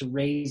 years to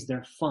raise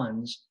their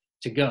funds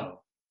to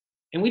go.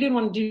 And we didn't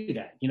want to do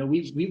that.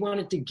 We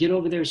wanted to get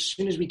over there as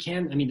soon as we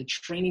can. I mean, the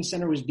training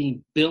center was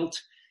being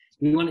built.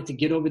 We wanted to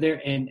get over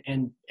there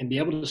and be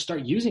able to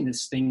start using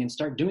this thing and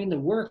start doing the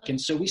work.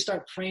 And so we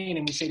start praying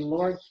and we say,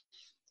 "Lord,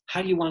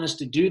 how do you want us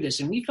to do this?"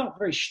 And we felt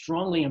very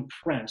strongly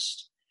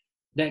impressed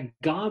that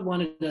God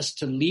wanted us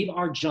to leave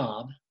our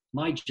job,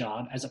 my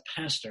job as a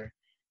pastor,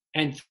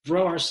 and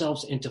throw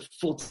ourselves into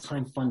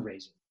full-time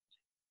fundraising.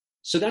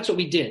 So that's what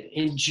we did.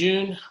 In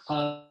June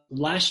of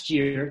last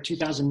year,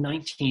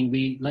 2019,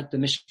 we let the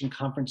mission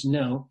conference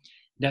know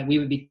that we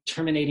would be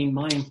terminating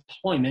my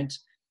employment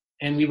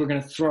and we were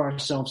going to throw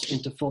ourselves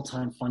into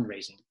full-time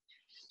fundraising.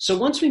 So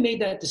once we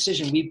made that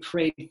decision, we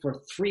prayed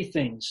for 3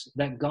 things,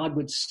 that God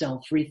would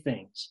sell 3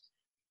 things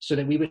so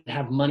that we would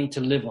have money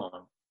to live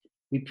on.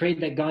 We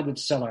prayed that God would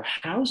sell our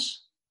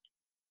house,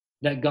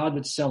 that God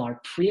would sell our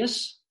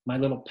Prius, my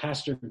little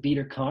pastor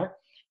beater car,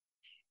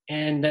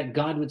 and that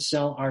God would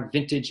sell our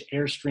vintage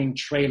Airstream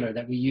trailer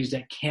that we used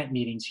at camp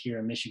meetings here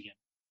in Michigan.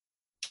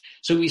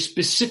 So we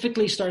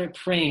specifically started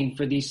praying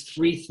for these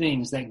 3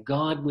 things, that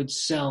God would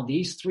sell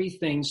these 3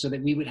 things so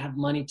that we would have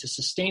money to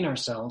sustain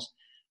ourselves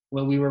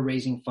Well, we were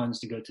raising funds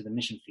to go to the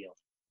mission field.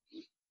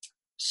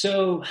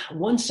 So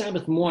one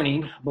Sabbath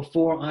morning,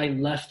 before I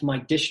left my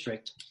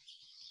district,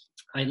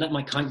 I let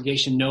my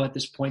congregation know at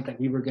this point that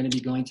we were going to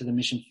be going to the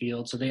mission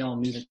field, so they all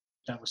knew that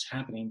that was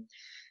happening.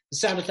 The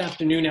Sabbath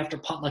afternoon after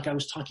potluck, I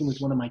was talking with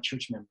one of my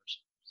church members.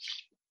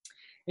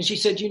 And she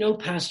said,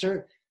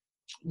 Pastor,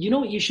 you know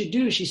what you should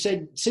do? She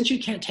said, since you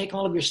can't take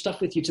all of your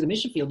stuff with you to the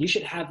mission field, you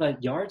should have a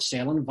yard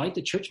sale and invite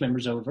the church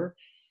members over,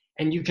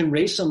 and you can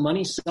raise some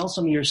money, sell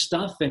some of your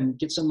stuff, and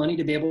get some money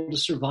to be able to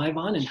survive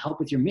on and help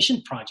with your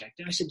mission project.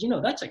 And I said,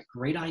 that's a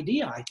great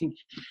idea. I think,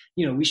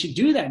 we should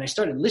do that. And I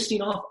started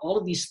listing off all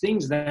of these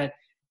things that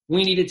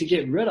we needed to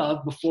get rid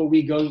of before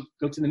we go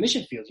to the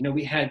mission field.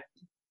 We had,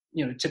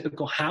 a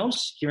typical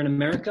house here in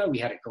America. We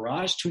had a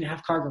garage,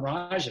 2.5 car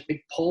garage, a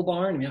big pole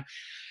barn.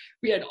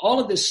 We had all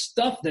of this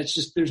stuff that's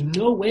just, there's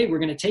no way we're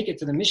going to take it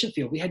to the mission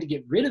field. We had to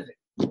get rid of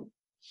it.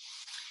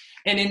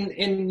 And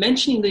in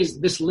mentioning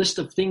this list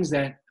of things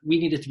that we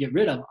needed to get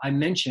rid of, I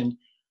mentioned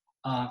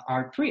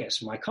our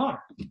Prius, my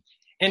car.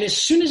 And as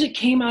soon as it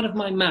came out of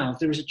my mouth,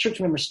 there was a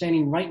church member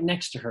standing right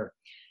next to her.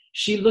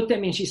 She looked at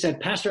me and she said,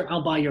 Pastor,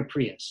 I'll buy your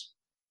Prius.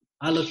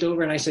 I looked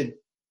over and I said,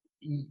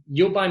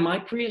 you'll buy my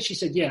Prius? She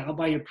said, yeah, I'll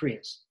buy your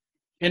Prius.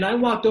 And I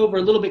walked over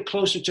a little bit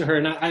closer to her,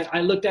 and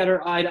I looked at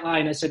her eye to eye,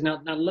 and I said, now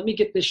let me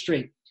get this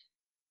straight.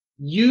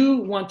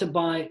 You want to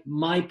buy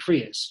my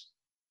Prius?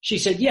 She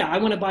said, yeah, I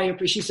want to buy your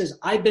Prius. She says,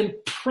 I've been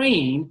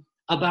praying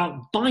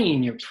about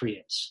buying your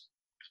Prius.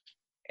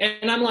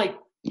 And I'm like,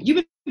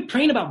 you've been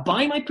praying about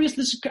buying my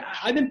Prius?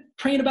 I've been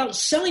praying about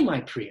selling my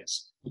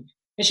Prius.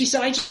 And she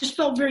said, I just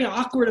felt very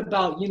awkward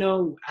about,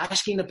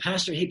 asking the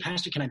pastor, hey,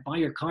 pastor, can I buy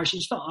your car? She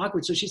just felt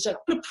awkward. So she said,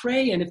 I'm going to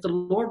pray, and if the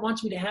Lord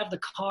wants me to have the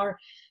car,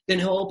 then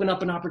he'll open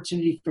up an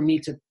opportunity for me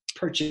to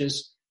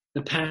purchase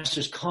the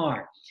pastor's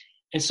car.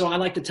 And so I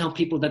like to tell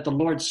people that the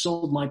Lord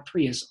sold my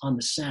Prius on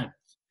the Sabbath.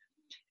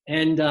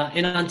 And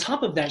on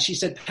top of that, she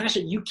said,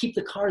 Pastor, you keep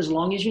the car as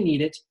long as you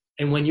need it.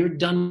 And when you're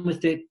done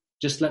with it,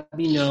 just let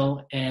me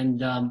know,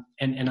 and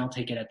I'll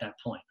take it at that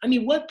point. I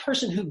mean, what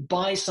person who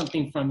buys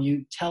something from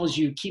you tells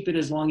you keep it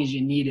as long as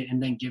you need it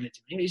and then give it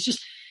to me?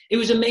 It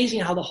was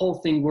amazing how the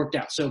whole thing worked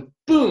out. So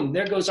boom,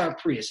 there goes our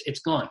Prius. It's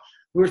gone.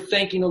 We're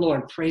thanking the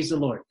Lord. Praise the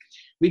Lord.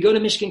 We go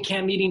to Michigan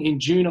Camp Meeting in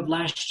June of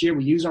last year.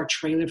 We use our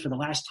trailer for the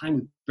last time.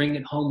 We bring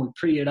it home. We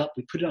pretty it up.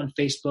 We put it on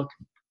Facebook.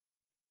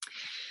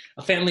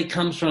 A family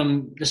comes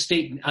from the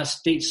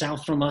state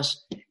south from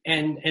us,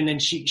 and then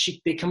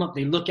they come up,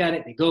 they look at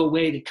it, they go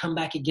away, they come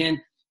back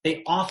again.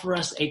 They offer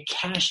us a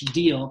cash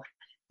deal.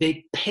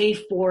 They pay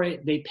for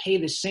it. They pay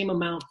the same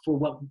amount for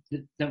what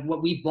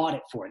we bought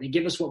it for. They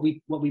give us what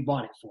we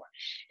bought it for.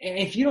 And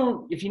if you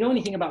know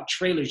anything about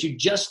trailers, you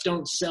just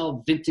don't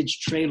sell vintage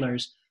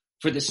trailers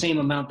for the same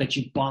amount that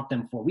you bought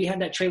them for. We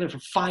had that trailer for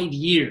 5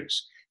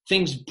 years.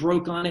 Things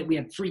broke on it. We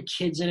had 3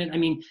 kids in it. I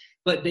mean,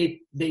 but they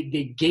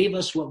gave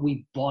us what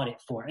we bought it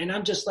for. And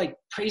I'm just like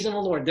praising the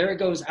Lord. There it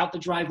goes out the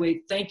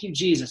driveway. Thank you,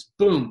 Jesus.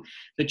 Boom.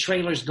 The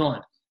trailer's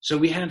gone. So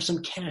we have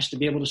some cash to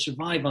be able to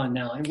survive on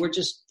now. And we're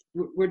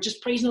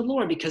just praising the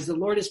Lord because the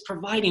Lord is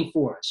providing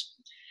for us.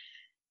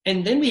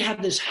 And then we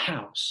have this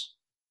house.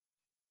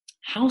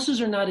 Houses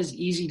are not as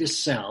easy to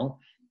sell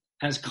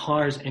as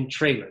cars and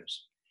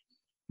trailers.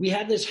 We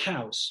have this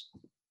house.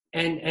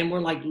 And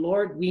we're like,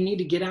 Lord, we need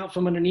to get out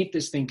from underneath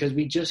this thing because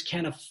we just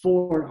can't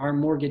afford our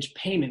mortgage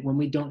payment when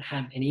we don't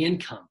have any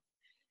income.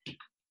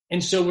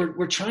 And so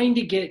we're trying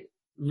to get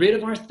rid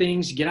of our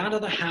things, get out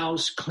of the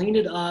house, clean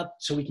it up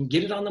so we can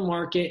get it on the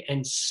market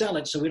and sell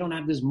it so we don't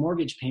have this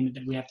mortgage payment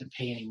that we have to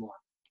pay anymore.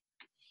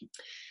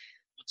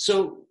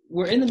 So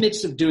we're in the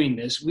midst of doing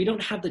this. We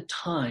don't have the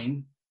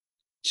time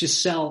to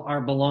sell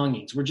our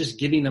belongings. We're just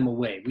giving them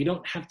away. We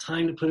don't have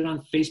time to put it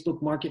on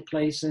Facebook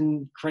Marketplace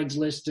and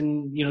Craigslist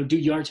and, do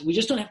yards. We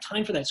just don't have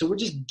time for that. So we're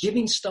just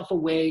giving stuff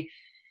away.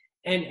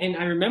 And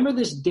I remember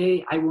this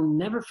day. I will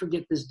never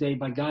forget this day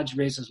by God's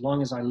grace as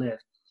long as I live.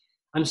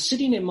 I'm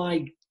sitting in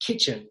my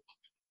kitchen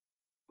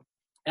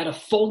at a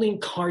folding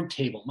card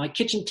table. My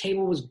kitchen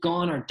table was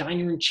gone. Our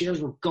dining room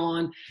chairs were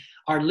gone.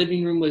 Our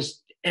living room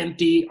was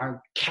empty.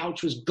 Our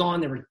couch was gone.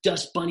 There were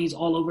dust bunnies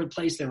all over the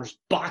place. There was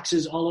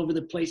boxes all over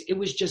the place. It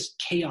was just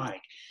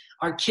chaotic.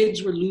 Our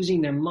kids were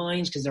losing their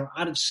minds because they were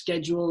out of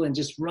schedule and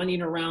just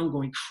running around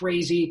going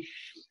crazy.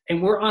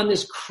 And we're on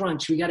this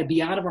crunch. We got to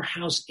be out of our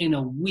house in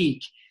a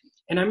week.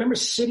 And I remember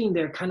sitting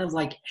there kind of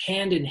like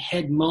hand in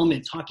head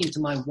moment, talking to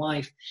my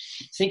wife,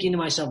 thinking to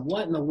myself,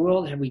 what in the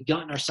world have we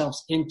gotten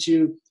ourselves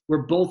into?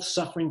 We're both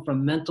suffering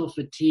from mental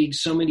fatigue,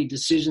 so many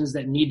decisions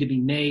that need to be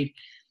made.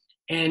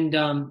 And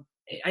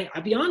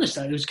I'll be honest,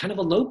 it was kind of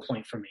a low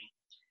point for me.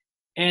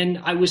 And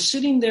I was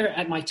sitting there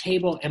at my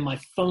table and my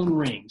phone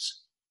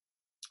rings.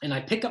 And I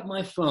pick up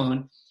my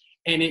phone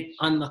and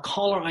on the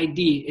caller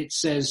ID, it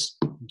says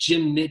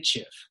Jim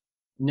Mitchell.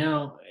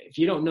 Now, if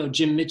you don't know,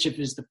 Jim Mitchell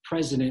is the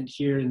president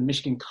here in the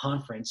Michigan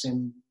Conference.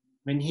 And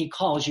when he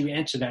calls, you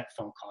answer that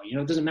phone call.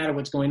 It doesn't matter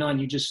what's going on.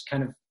 You just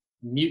kind of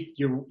mute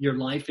your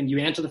life and you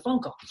answer the phone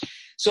call.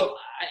 So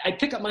I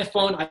pick up my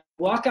phone. I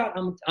walk out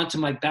onto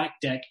my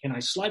back deck and I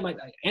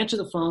answer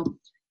the phone.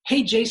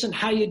 hey, Jason,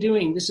 how you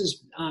doing? This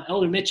is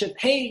Elder Mitchell.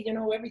 Hey,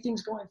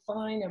 everything's going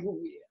fine. And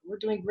we're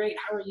doing great.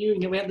 How are you?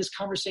 We have this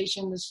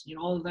conversation,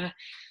 all of that.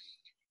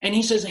 And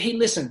he says, hey,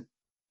 listen,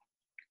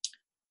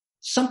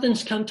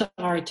 something's come to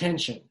our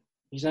attention.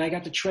 He said, I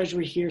got the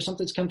treasury here.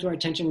 Something's come to our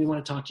attention. We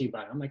want to talk to you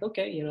about it. I'm like,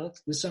 okay,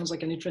 this sounds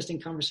like an interesting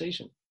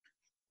conversation.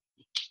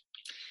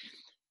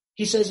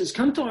 He says, it's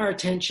come to our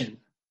attention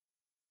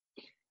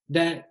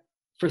that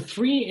for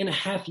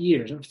 3.5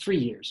 years, or 3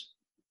 years,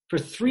 for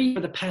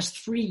the past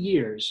 3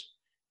 years,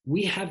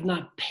 we have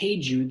not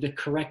paid you the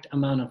correct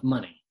amount of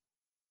money.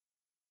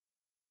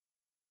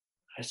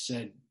 I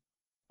said,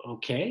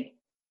 okay.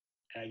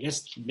 I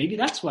guess maybe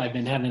that's why I've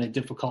been having a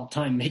difficult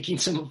time making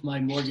some of my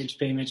mortgage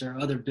payments or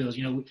other bills,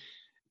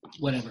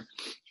 whatever.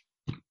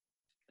 And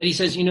he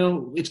says,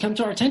 it's come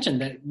to our attention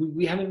that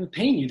we haven't been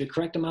paying you the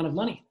correct amount of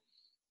money.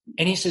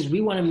 And he says,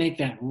 we want to make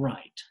that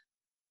right.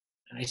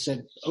 And I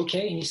said,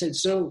 okay. And he said,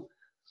 so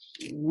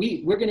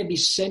we're going to be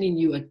sending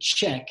you a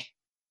check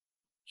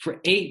for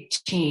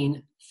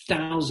 $18,000.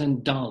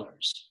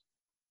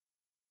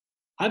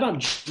 I about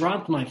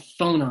dropped my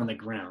phone on the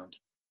ground.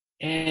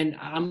 And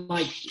I'm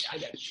like,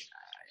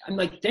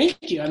 thank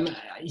you. Do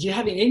you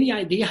have any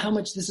idea how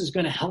much this is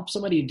going to help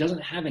somebody who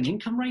doesn't have an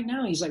income right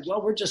now? He's like,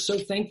 well, we're just so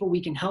thankful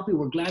we can help you.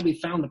 We're glad we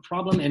found the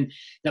problem and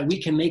that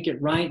we can make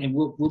it right. And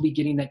we'll be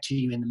getting that to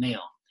you in the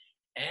mail.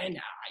 And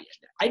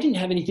I didn't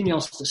have anything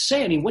else to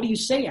say. I mean, what do you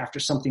say after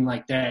something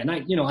like that? And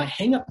I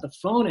hang up the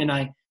phone and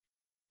I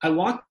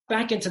walk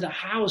back into the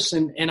house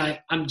and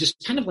I'm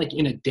just kind of like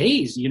in a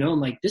daze,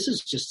 I'm like, this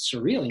is just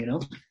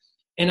surreal,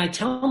 And I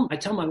tell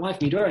my wife,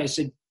 Midori, I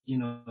said,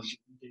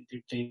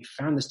 they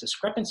found this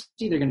discrepancy.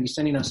 They're going to be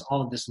sending us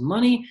all of this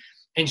money.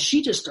 And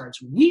she just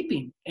starts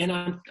weeping.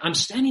 And I'm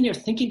standing there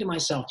thinking to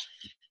myself,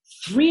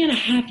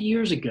 3.5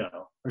 years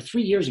ago, or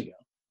 3 years ago,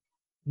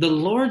 the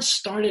Lord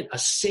started a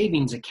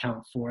savings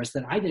account for us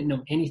that I didn't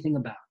know anything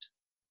about.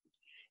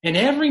 And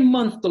every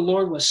month the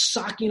Lord was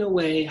socking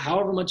away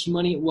however much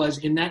money it was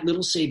in that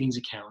little savings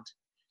account.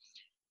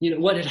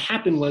 What had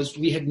happened was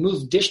we had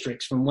moved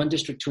districts from one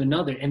district to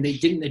another, and they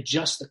didn't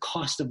adjust the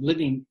cost of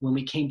living when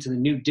we came to the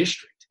new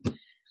district.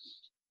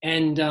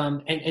 And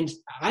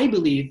I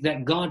believe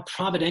that God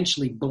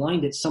providentially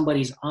blinded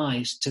somebody's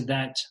eyes to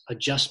that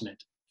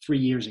adjustment 3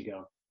 years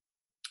ago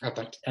at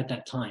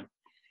that time.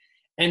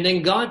 And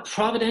then God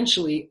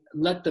providentially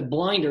let the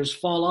blinders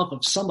fall off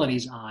of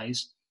somebody's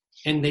eyes,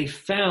 and they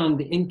found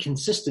the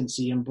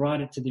inconsistency and brought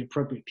it to the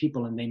appropriate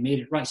people, and they made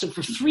it right. So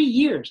for 3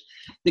 years,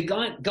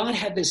 God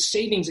had this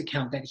savings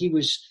account that he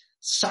was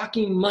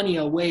socking money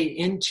away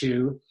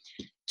into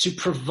to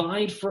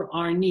provide for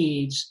our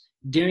needs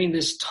during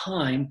this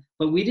time,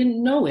 but we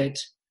didn't know it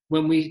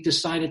when we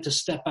decided to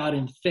step out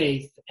in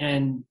faith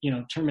and,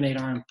 terminate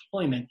our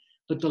employment.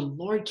 But the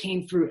Lord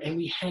came through, and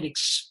we had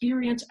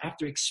experience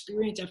after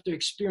experience after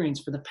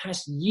experience for the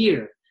past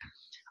year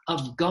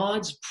of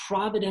God's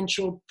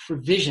providential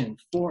provision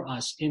for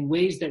us in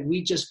ways that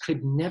we just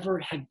could never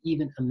have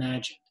even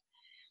imagined.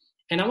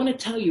 And I want to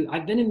tell you,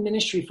 I've been in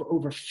ministry for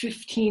over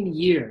 15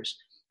 years.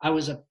 I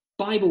was a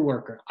Bible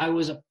worker. I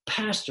was a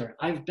pastor.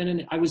 I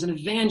was an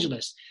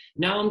evangelist.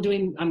 Now I'm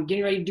getting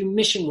ready to do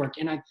mission work.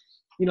 And I've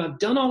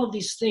done all of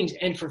these things.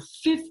 And for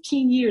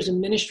 15 years in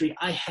ministry,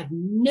 I have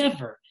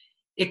never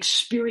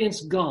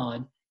experienced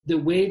God the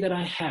way that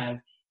I have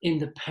in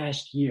the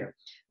past year.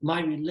 My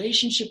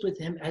relationship with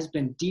him has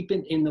been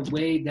deepened in the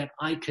way that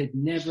I could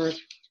never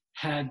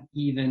have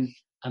even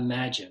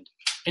imagined.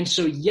 And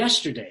so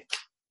yesterday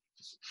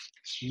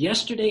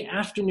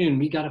afternoon,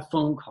 we got a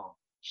phone call.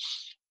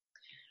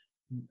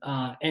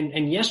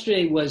 And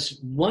yesterday was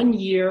 1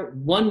 year,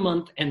 1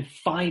 month, and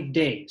 5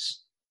 days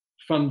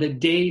from the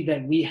day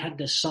that we had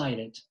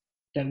decided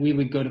that we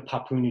would go to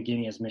Papua New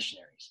Guinea as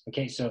missionaries.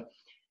 Okay, so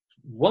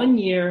 1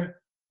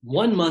 year,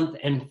 1 month,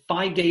 and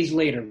 5 days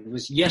later, it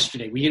was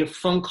yesterday, we get a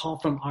phone call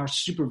from our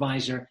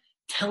supervisor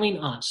telling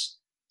us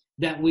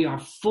that we are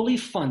fully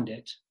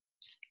funded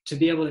to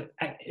be able to,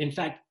 in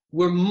fact,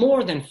 we're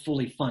more than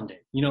fully funded.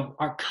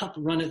 Our cup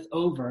runneth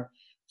over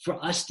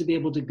for us to be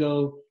able to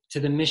go to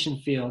the mission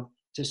field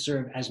to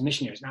serve as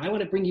missionaries. Now, I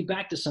want to bring you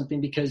back to something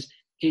because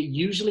it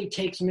usually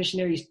takes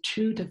missionaries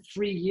 2 to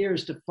 3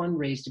 years to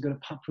fundraise to go to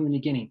Papua New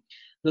Guinea.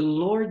 The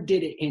Lord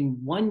did it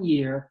in 1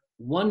 year,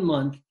 1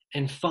 month,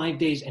 and 5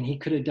 days, and he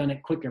could have done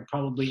it quicker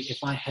probably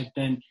if I had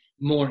been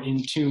more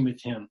in tune with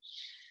him.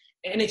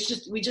 And it's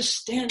just, we just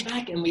stand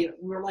back and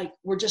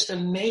we're just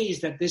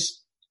amazed that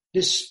this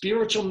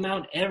spiritual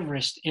Mount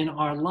Everest in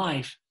our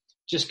life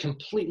just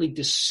completely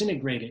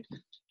disintegrated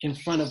in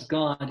front of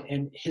God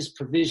and his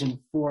provision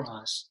for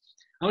us.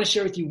 I want to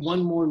share with you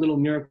one more little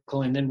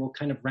miracle, and then we'll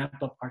kind of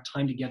wrap up our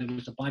time together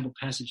with a Bible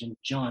passage in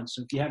John.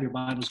 So if you have your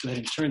Bibles, go ahead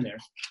and turn there.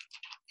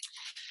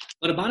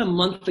 But about a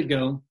month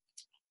ago,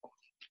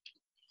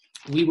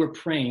 we were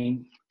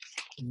praying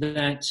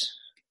that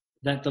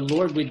the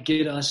Lord would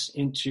get us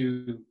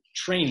into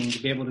training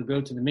to be able to go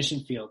to the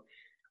mission field.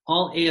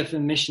 All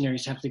AFM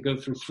missionaries have to go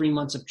through 3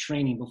 months of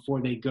training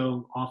before they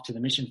go off to the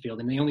mission field,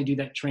 and they only do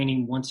that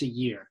training once a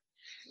year.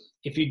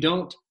 If you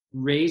don't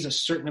raise a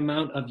certain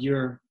amount of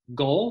your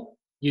goal,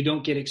 you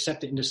don't get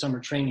accepted into summer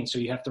training. So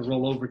you have to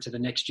roll over to the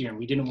next year. And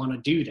we didn't want to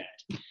do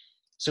that.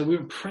 So we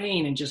were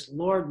praying and just,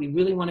 Lord, we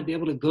really want to be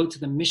able to go to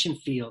the mission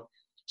field.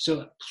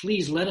 So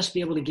please let us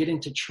be able to get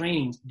into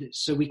training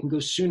so we can go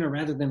sooner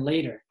rather than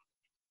later.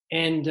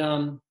 And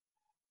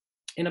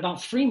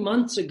about 3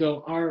 months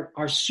ago,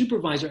 our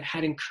supervisor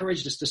had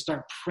encouraged us to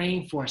start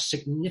praying for a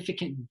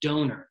significant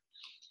donor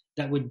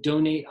that would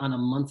donate on a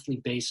monthly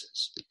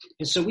basis.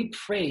 And so we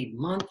prayed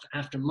month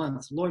after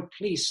month, Lord,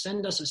 please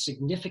send us a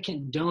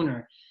significant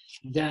donor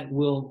that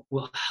will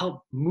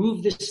help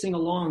move this thing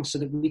along so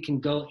that we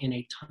can go in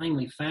a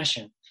timely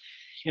fashion.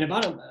 And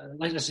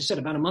like I said,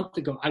 about a month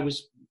ago, I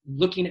was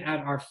looking at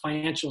our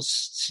financial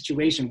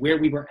situation, where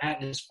we were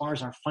at as far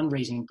as our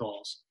fundraising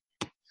goals.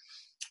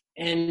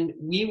 And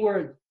we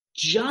were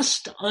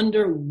just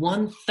under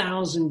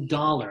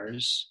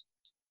 $1,000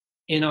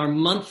 in our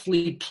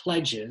monthly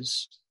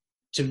pledges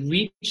to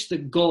reach the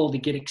goal to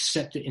get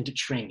accepted into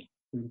training.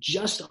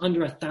 Just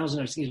under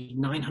 $1,000,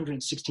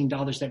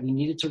 $916 that we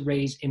needed to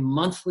raise in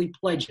monthly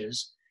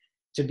pledges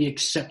to be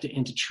accepted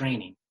into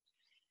training.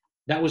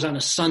 That was on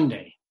a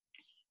Sunday.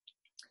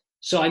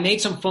 So I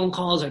made some phone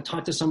calls. I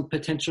talked to some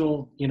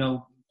potential,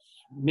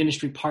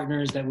 ministry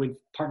partners that would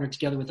partner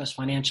together with us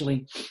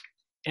financially.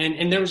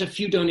 And there was a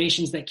few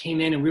donations that came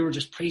in, and we were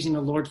just praising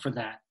the Lord for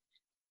that.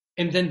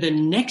 And then the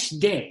next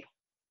day,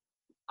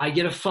 I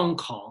get a phone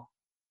call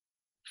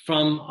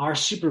from our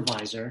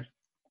supervisor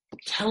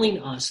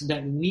telling us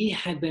that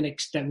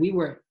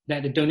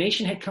that a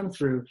donation had come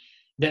through,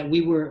 that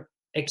we were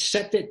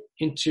accepted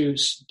into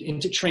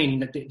training,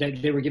 that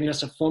they were giving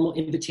us a formal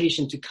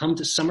invitation to come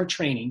to summer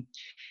training.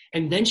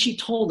 And then she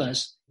told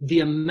us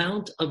the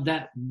amount of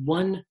that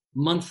one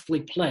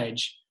monthly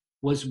pledge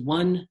was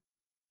 $1,000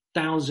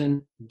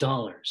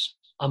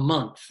 a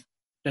month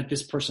that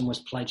this person was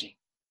pledging.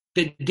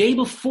 The day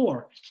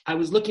before, I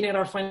was looking at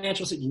our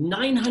financial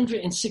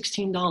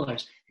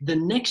 $916. The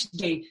next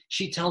day,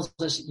 she tells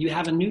us, you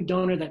have a new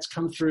donor that's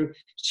come through.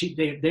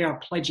 They are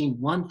pledging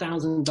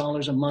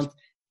 $1,000 a month.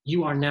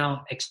 You are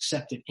now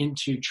accepted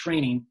into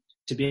training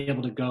to be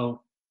able to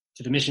go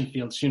to the mission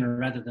field sooner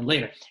rather than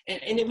later.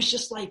 And it was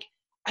just like,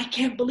 I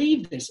can't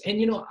believe this. And,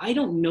 I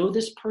don't know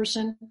this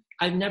person.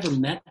 I've never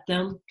met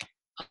them.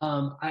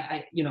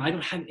 I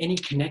don't have any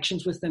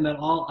connections with them at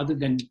all, other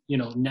than,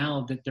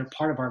 now that they're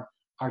part of our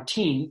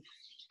team.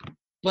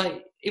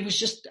 But it was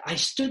just, I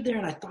stood there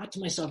and I thought to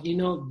myself,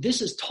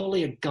 this is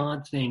totally a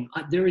God thing.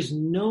 There is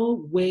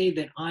no way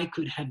that I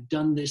could have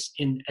done this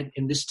in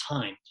this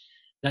time,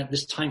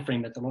 this time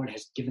frame that the Lord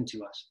has given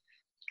to us.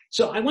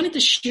 So I wanted to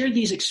share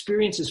these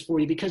experiences for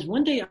you, because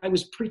one day I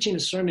was preaching a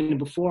sermon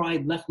before I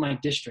left my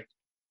district.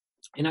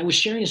 And I was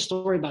sharing a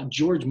story about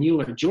George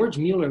Mueller. George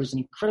Mueller was an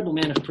incredible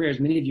man of prayer, as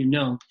many of you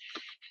know.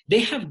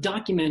 They have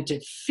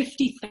documented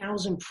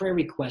 50,000 prayer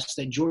requests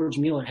that George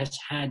Mueller has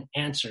had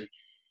answered.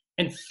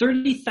 And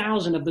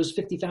 30,000 of those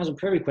 50,000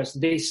 prayer requests,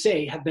 they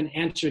say, have been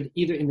answered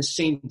either in the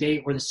same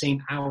day or the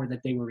same hour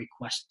that they were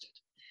requested.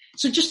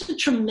 So just a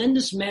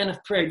tremendous man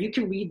of prayer. You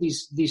can read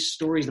these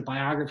stories, the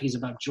biographies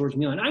about George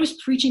Mueller. And I was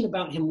preaching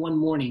about him one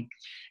morning,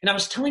 and I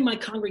was telling my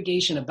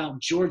congregation about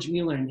George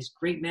Mueller and his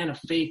great man of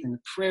faith and the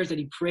prayers that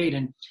he prayed.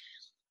 And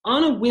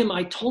on a whim,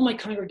 I told my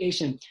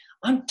congregation,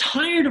 I'm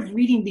tired of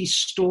reading these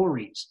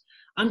stories.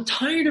 I'm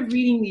tired of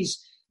reading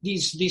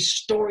these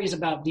stories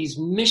about these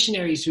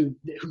missionaries who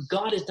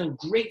God has done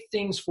great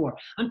things for.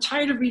 I'm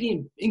tired of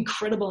reading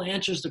incredible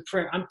answers to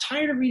prayer. I'm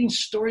tired of reading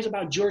stories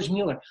about George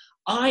Mueller.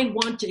 I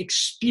want to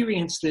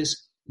experience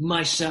this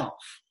myself.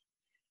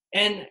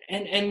 And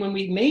when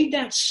we made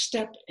that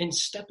step and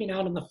stepping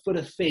out on the foot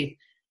of faith,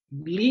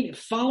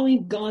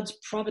 following God's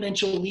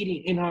providential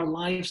leading in our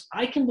lives,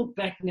 I can look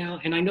back now,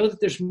 and I know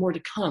that there's more to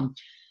come,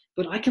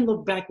 but I can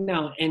look back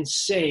now and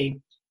say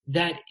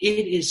that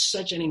it is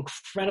such an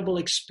incredible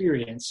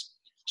experience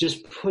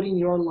just putting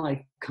your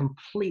life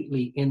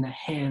completely in the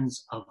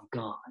hands of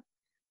God.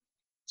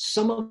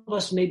 Some of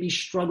us may be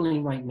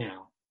struggling right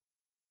now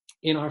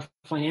in our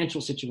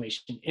financial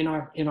situation, in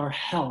our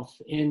health,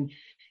 in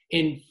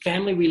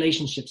family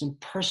relationships, in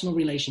personal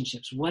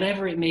relationships,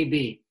 whatever it may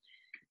be.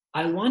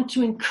 I want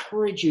to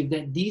encourage you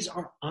that these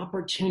are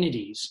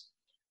opportunities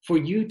for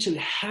you to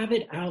have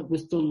it out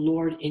with the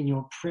Lord in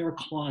your prayer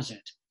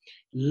closet.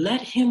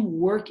 Let him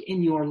work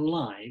in your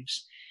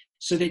lives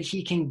so that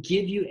he can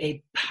give you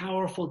a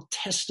powerful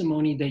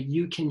testimony that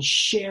you can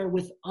share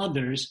with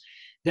others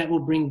that will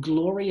bring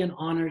glory and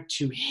honor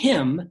to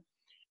him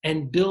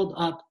and build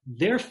up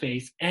their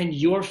faith and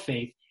your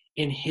faith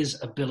in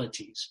his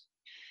abilities.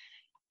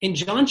 In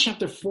John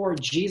chapter 4,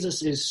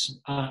 Jesus is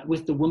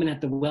with the woman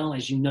at the well,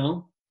 as you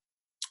know.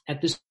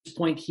 At this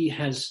point, she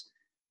has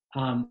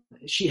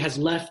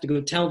left to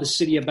go tell the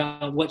city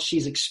about what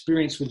she's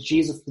experienced with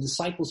Jesus. The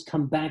disciples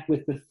come back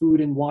with the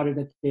food and water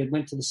that they had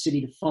went to the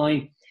city to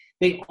find.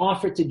 They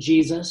offer to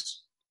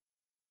Jesus.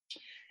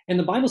 And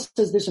the Bible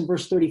says this in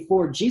verse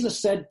 34, Jesus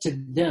said to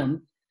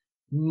them,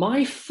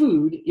 "My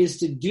food is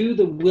to do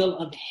the will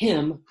of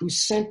him who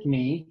sent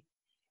me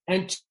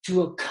and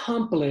to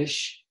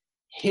accomplish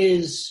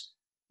his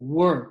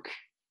work.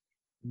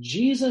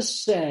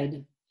 Jesus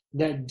said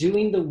that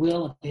doing the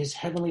will of his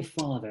heavenly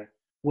Father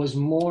was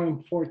more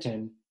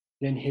important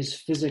than his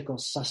physical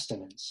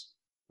sustenance,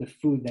 the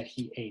food that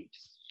he ate.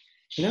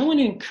 And I want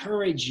to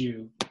encourage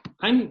you.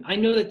 I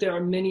know that there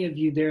are many of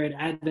you there at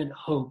Advent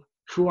Hope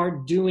who are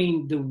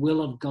doing the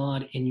will of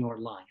God in your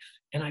life.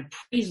 And I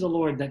praise the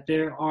Lord that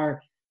there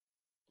are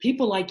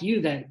people like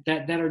you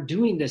that are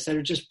doing this, that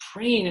are just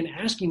praying and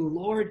asking,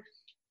 Lord,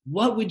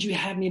 what would you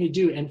have me to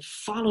do? And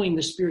following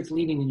the Spirit's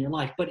leading in your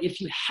life. But if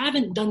you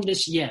haven't done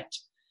this yet,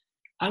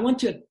 I want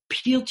to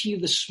appeal to you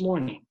this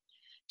morning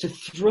to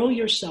throw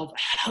yourself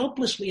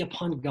helplessly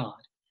upon God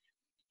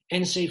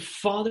and say,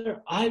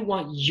 Father, I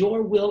want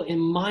your will in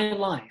my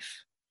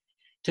life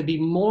to be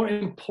more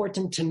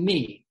important to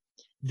me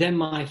than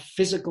my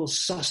physical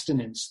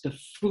sustenance, the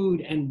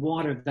food and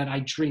water that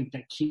I drink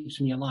that keeps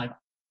me alive.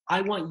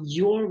 I want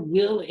your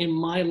will in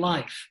my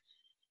life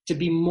to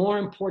be more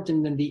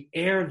important than the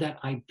air that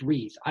I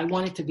breathe. I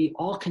want it to be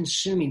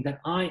all-consuming, that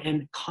I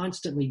am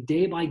constantly,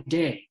 day by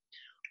day,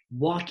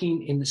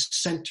 walking in the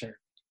center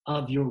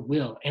of your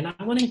will. And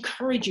I want to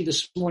encourage you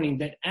this morning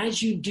that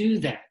as you do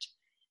that,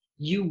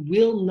 you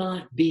will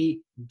not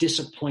be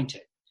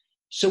disappointed.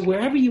 So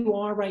wherever you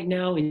are right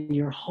now in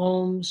your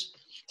homes,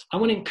 I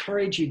want to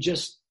encourage you,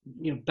 just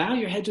bow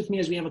your heads with me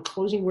as we have a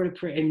closing word of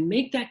prayer and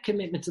make that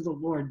commitment to the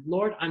Lord.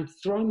 Lord, I'm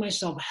throwing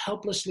myself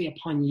helplessly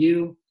upon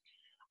you.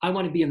 I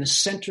want to be in the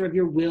center of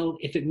your will.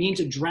 If it means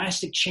a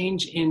drastic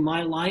change in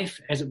my life,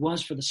 as it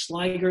was for the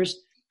Sligers,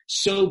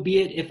 so be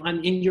it. If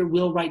I'm in your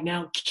will right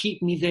now,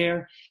 keep me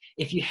there.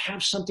 If you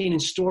have something in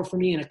store for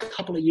me in a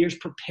couple of years,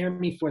 prepare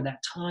me for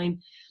that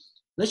time.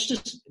 Let's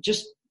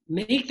just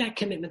make that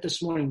commitment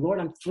this morning. Lord,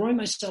 I'm throwing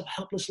myself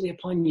helplessly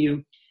upon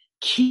you.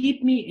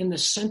 Keep me in the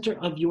center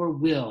of your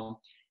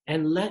will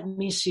and let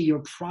me see your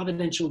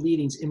providential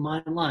leadings in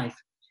my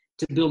life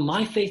to build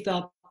my faith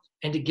up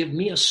and to give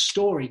me a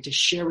story to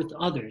share with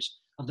others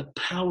of the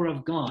power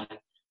of God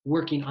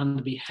working on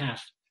the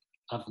behalf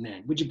of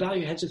men. Would you bow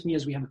your heads with me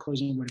as we have a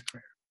closing word of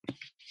prayer?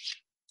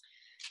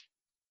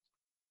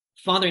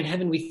 Father in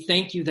heaven, we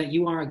thank you that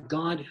you are a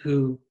God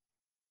who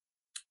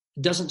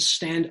doesn't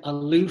stand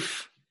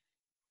aloof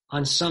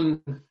on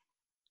some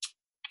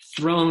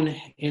throne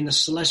in the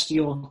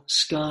celestial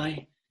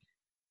sky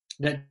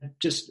that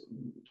just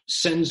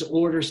sends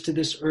orders to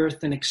this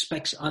earth and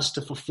expects us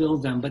to fulfill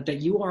them, but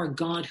that you are a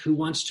God who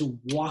wants to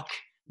walk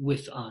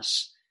with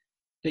us,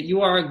 that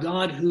you are a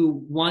God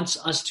who wants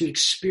us to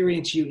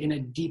experience you in a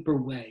deeper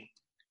way.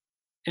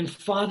 And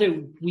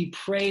Father, we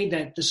pray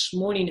that this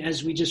morning,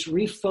 as we just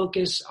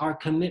refocus our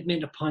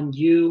commitment upon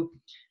you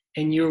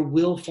and your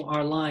will for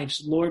our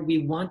lives, Lord, we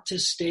want to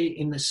stay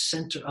in the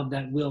center of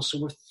that will. So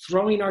we're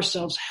throwing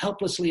ourselves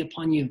helplessly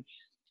upon you.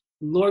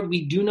 Lord,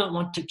 we do not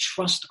want to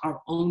trust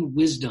our own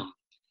wisdom.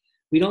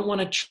 We don't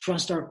want to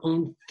trust our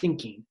own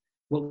thinking,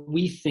 what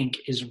we think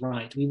is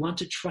right. We want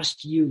to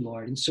trust you,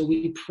 Lord. And so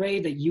we pray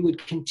that you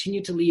would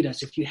continue to lead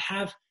us. If you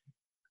have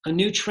a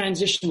new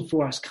transition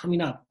for us coming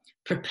up,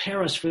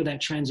 prepare us for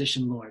that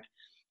transition, Lord.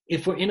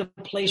 If we're in a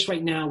place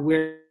right now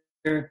where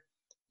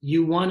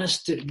you want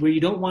us to, where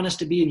you don't want us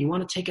to be and you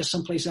want to take us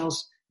someplace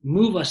else,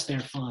 move us there,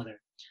 Father.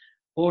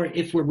 Or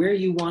if we're where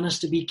you want us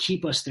to be,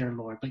 keep us there,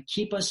 Lord. But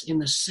keep us in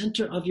the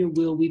center of your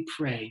will, we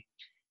pray,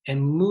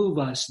 and move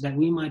us that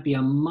we might be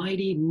a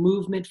mighty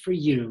movement for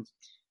you,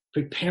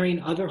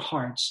 preparing other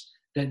hearts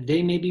that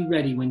they may be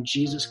ready when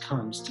Jesus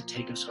comes to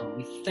take us home.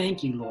 We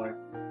thank you, Lord,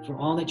 for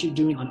all that you're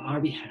doing on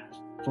our behalf.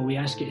 For we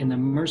ask it in the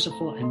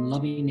merciful and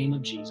loving name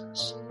of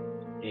Jesus.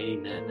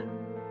 Amen.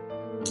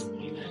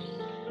 Amen.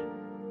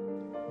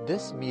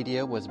 This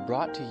media was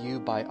brought to you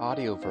by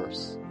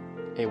Audioverse,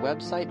 a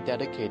website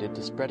dedicated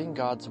to spreading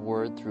God's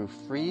Word through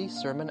free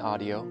sermon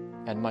audio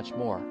and much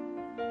more.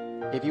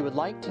 If you would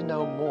like to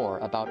know more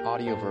about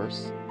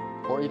Audioverse,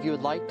 or if you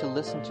would like to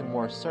listen to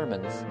more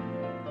sermons,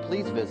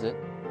 please visit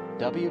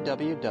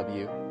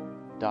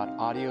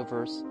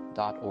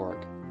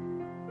www.audioverse.org.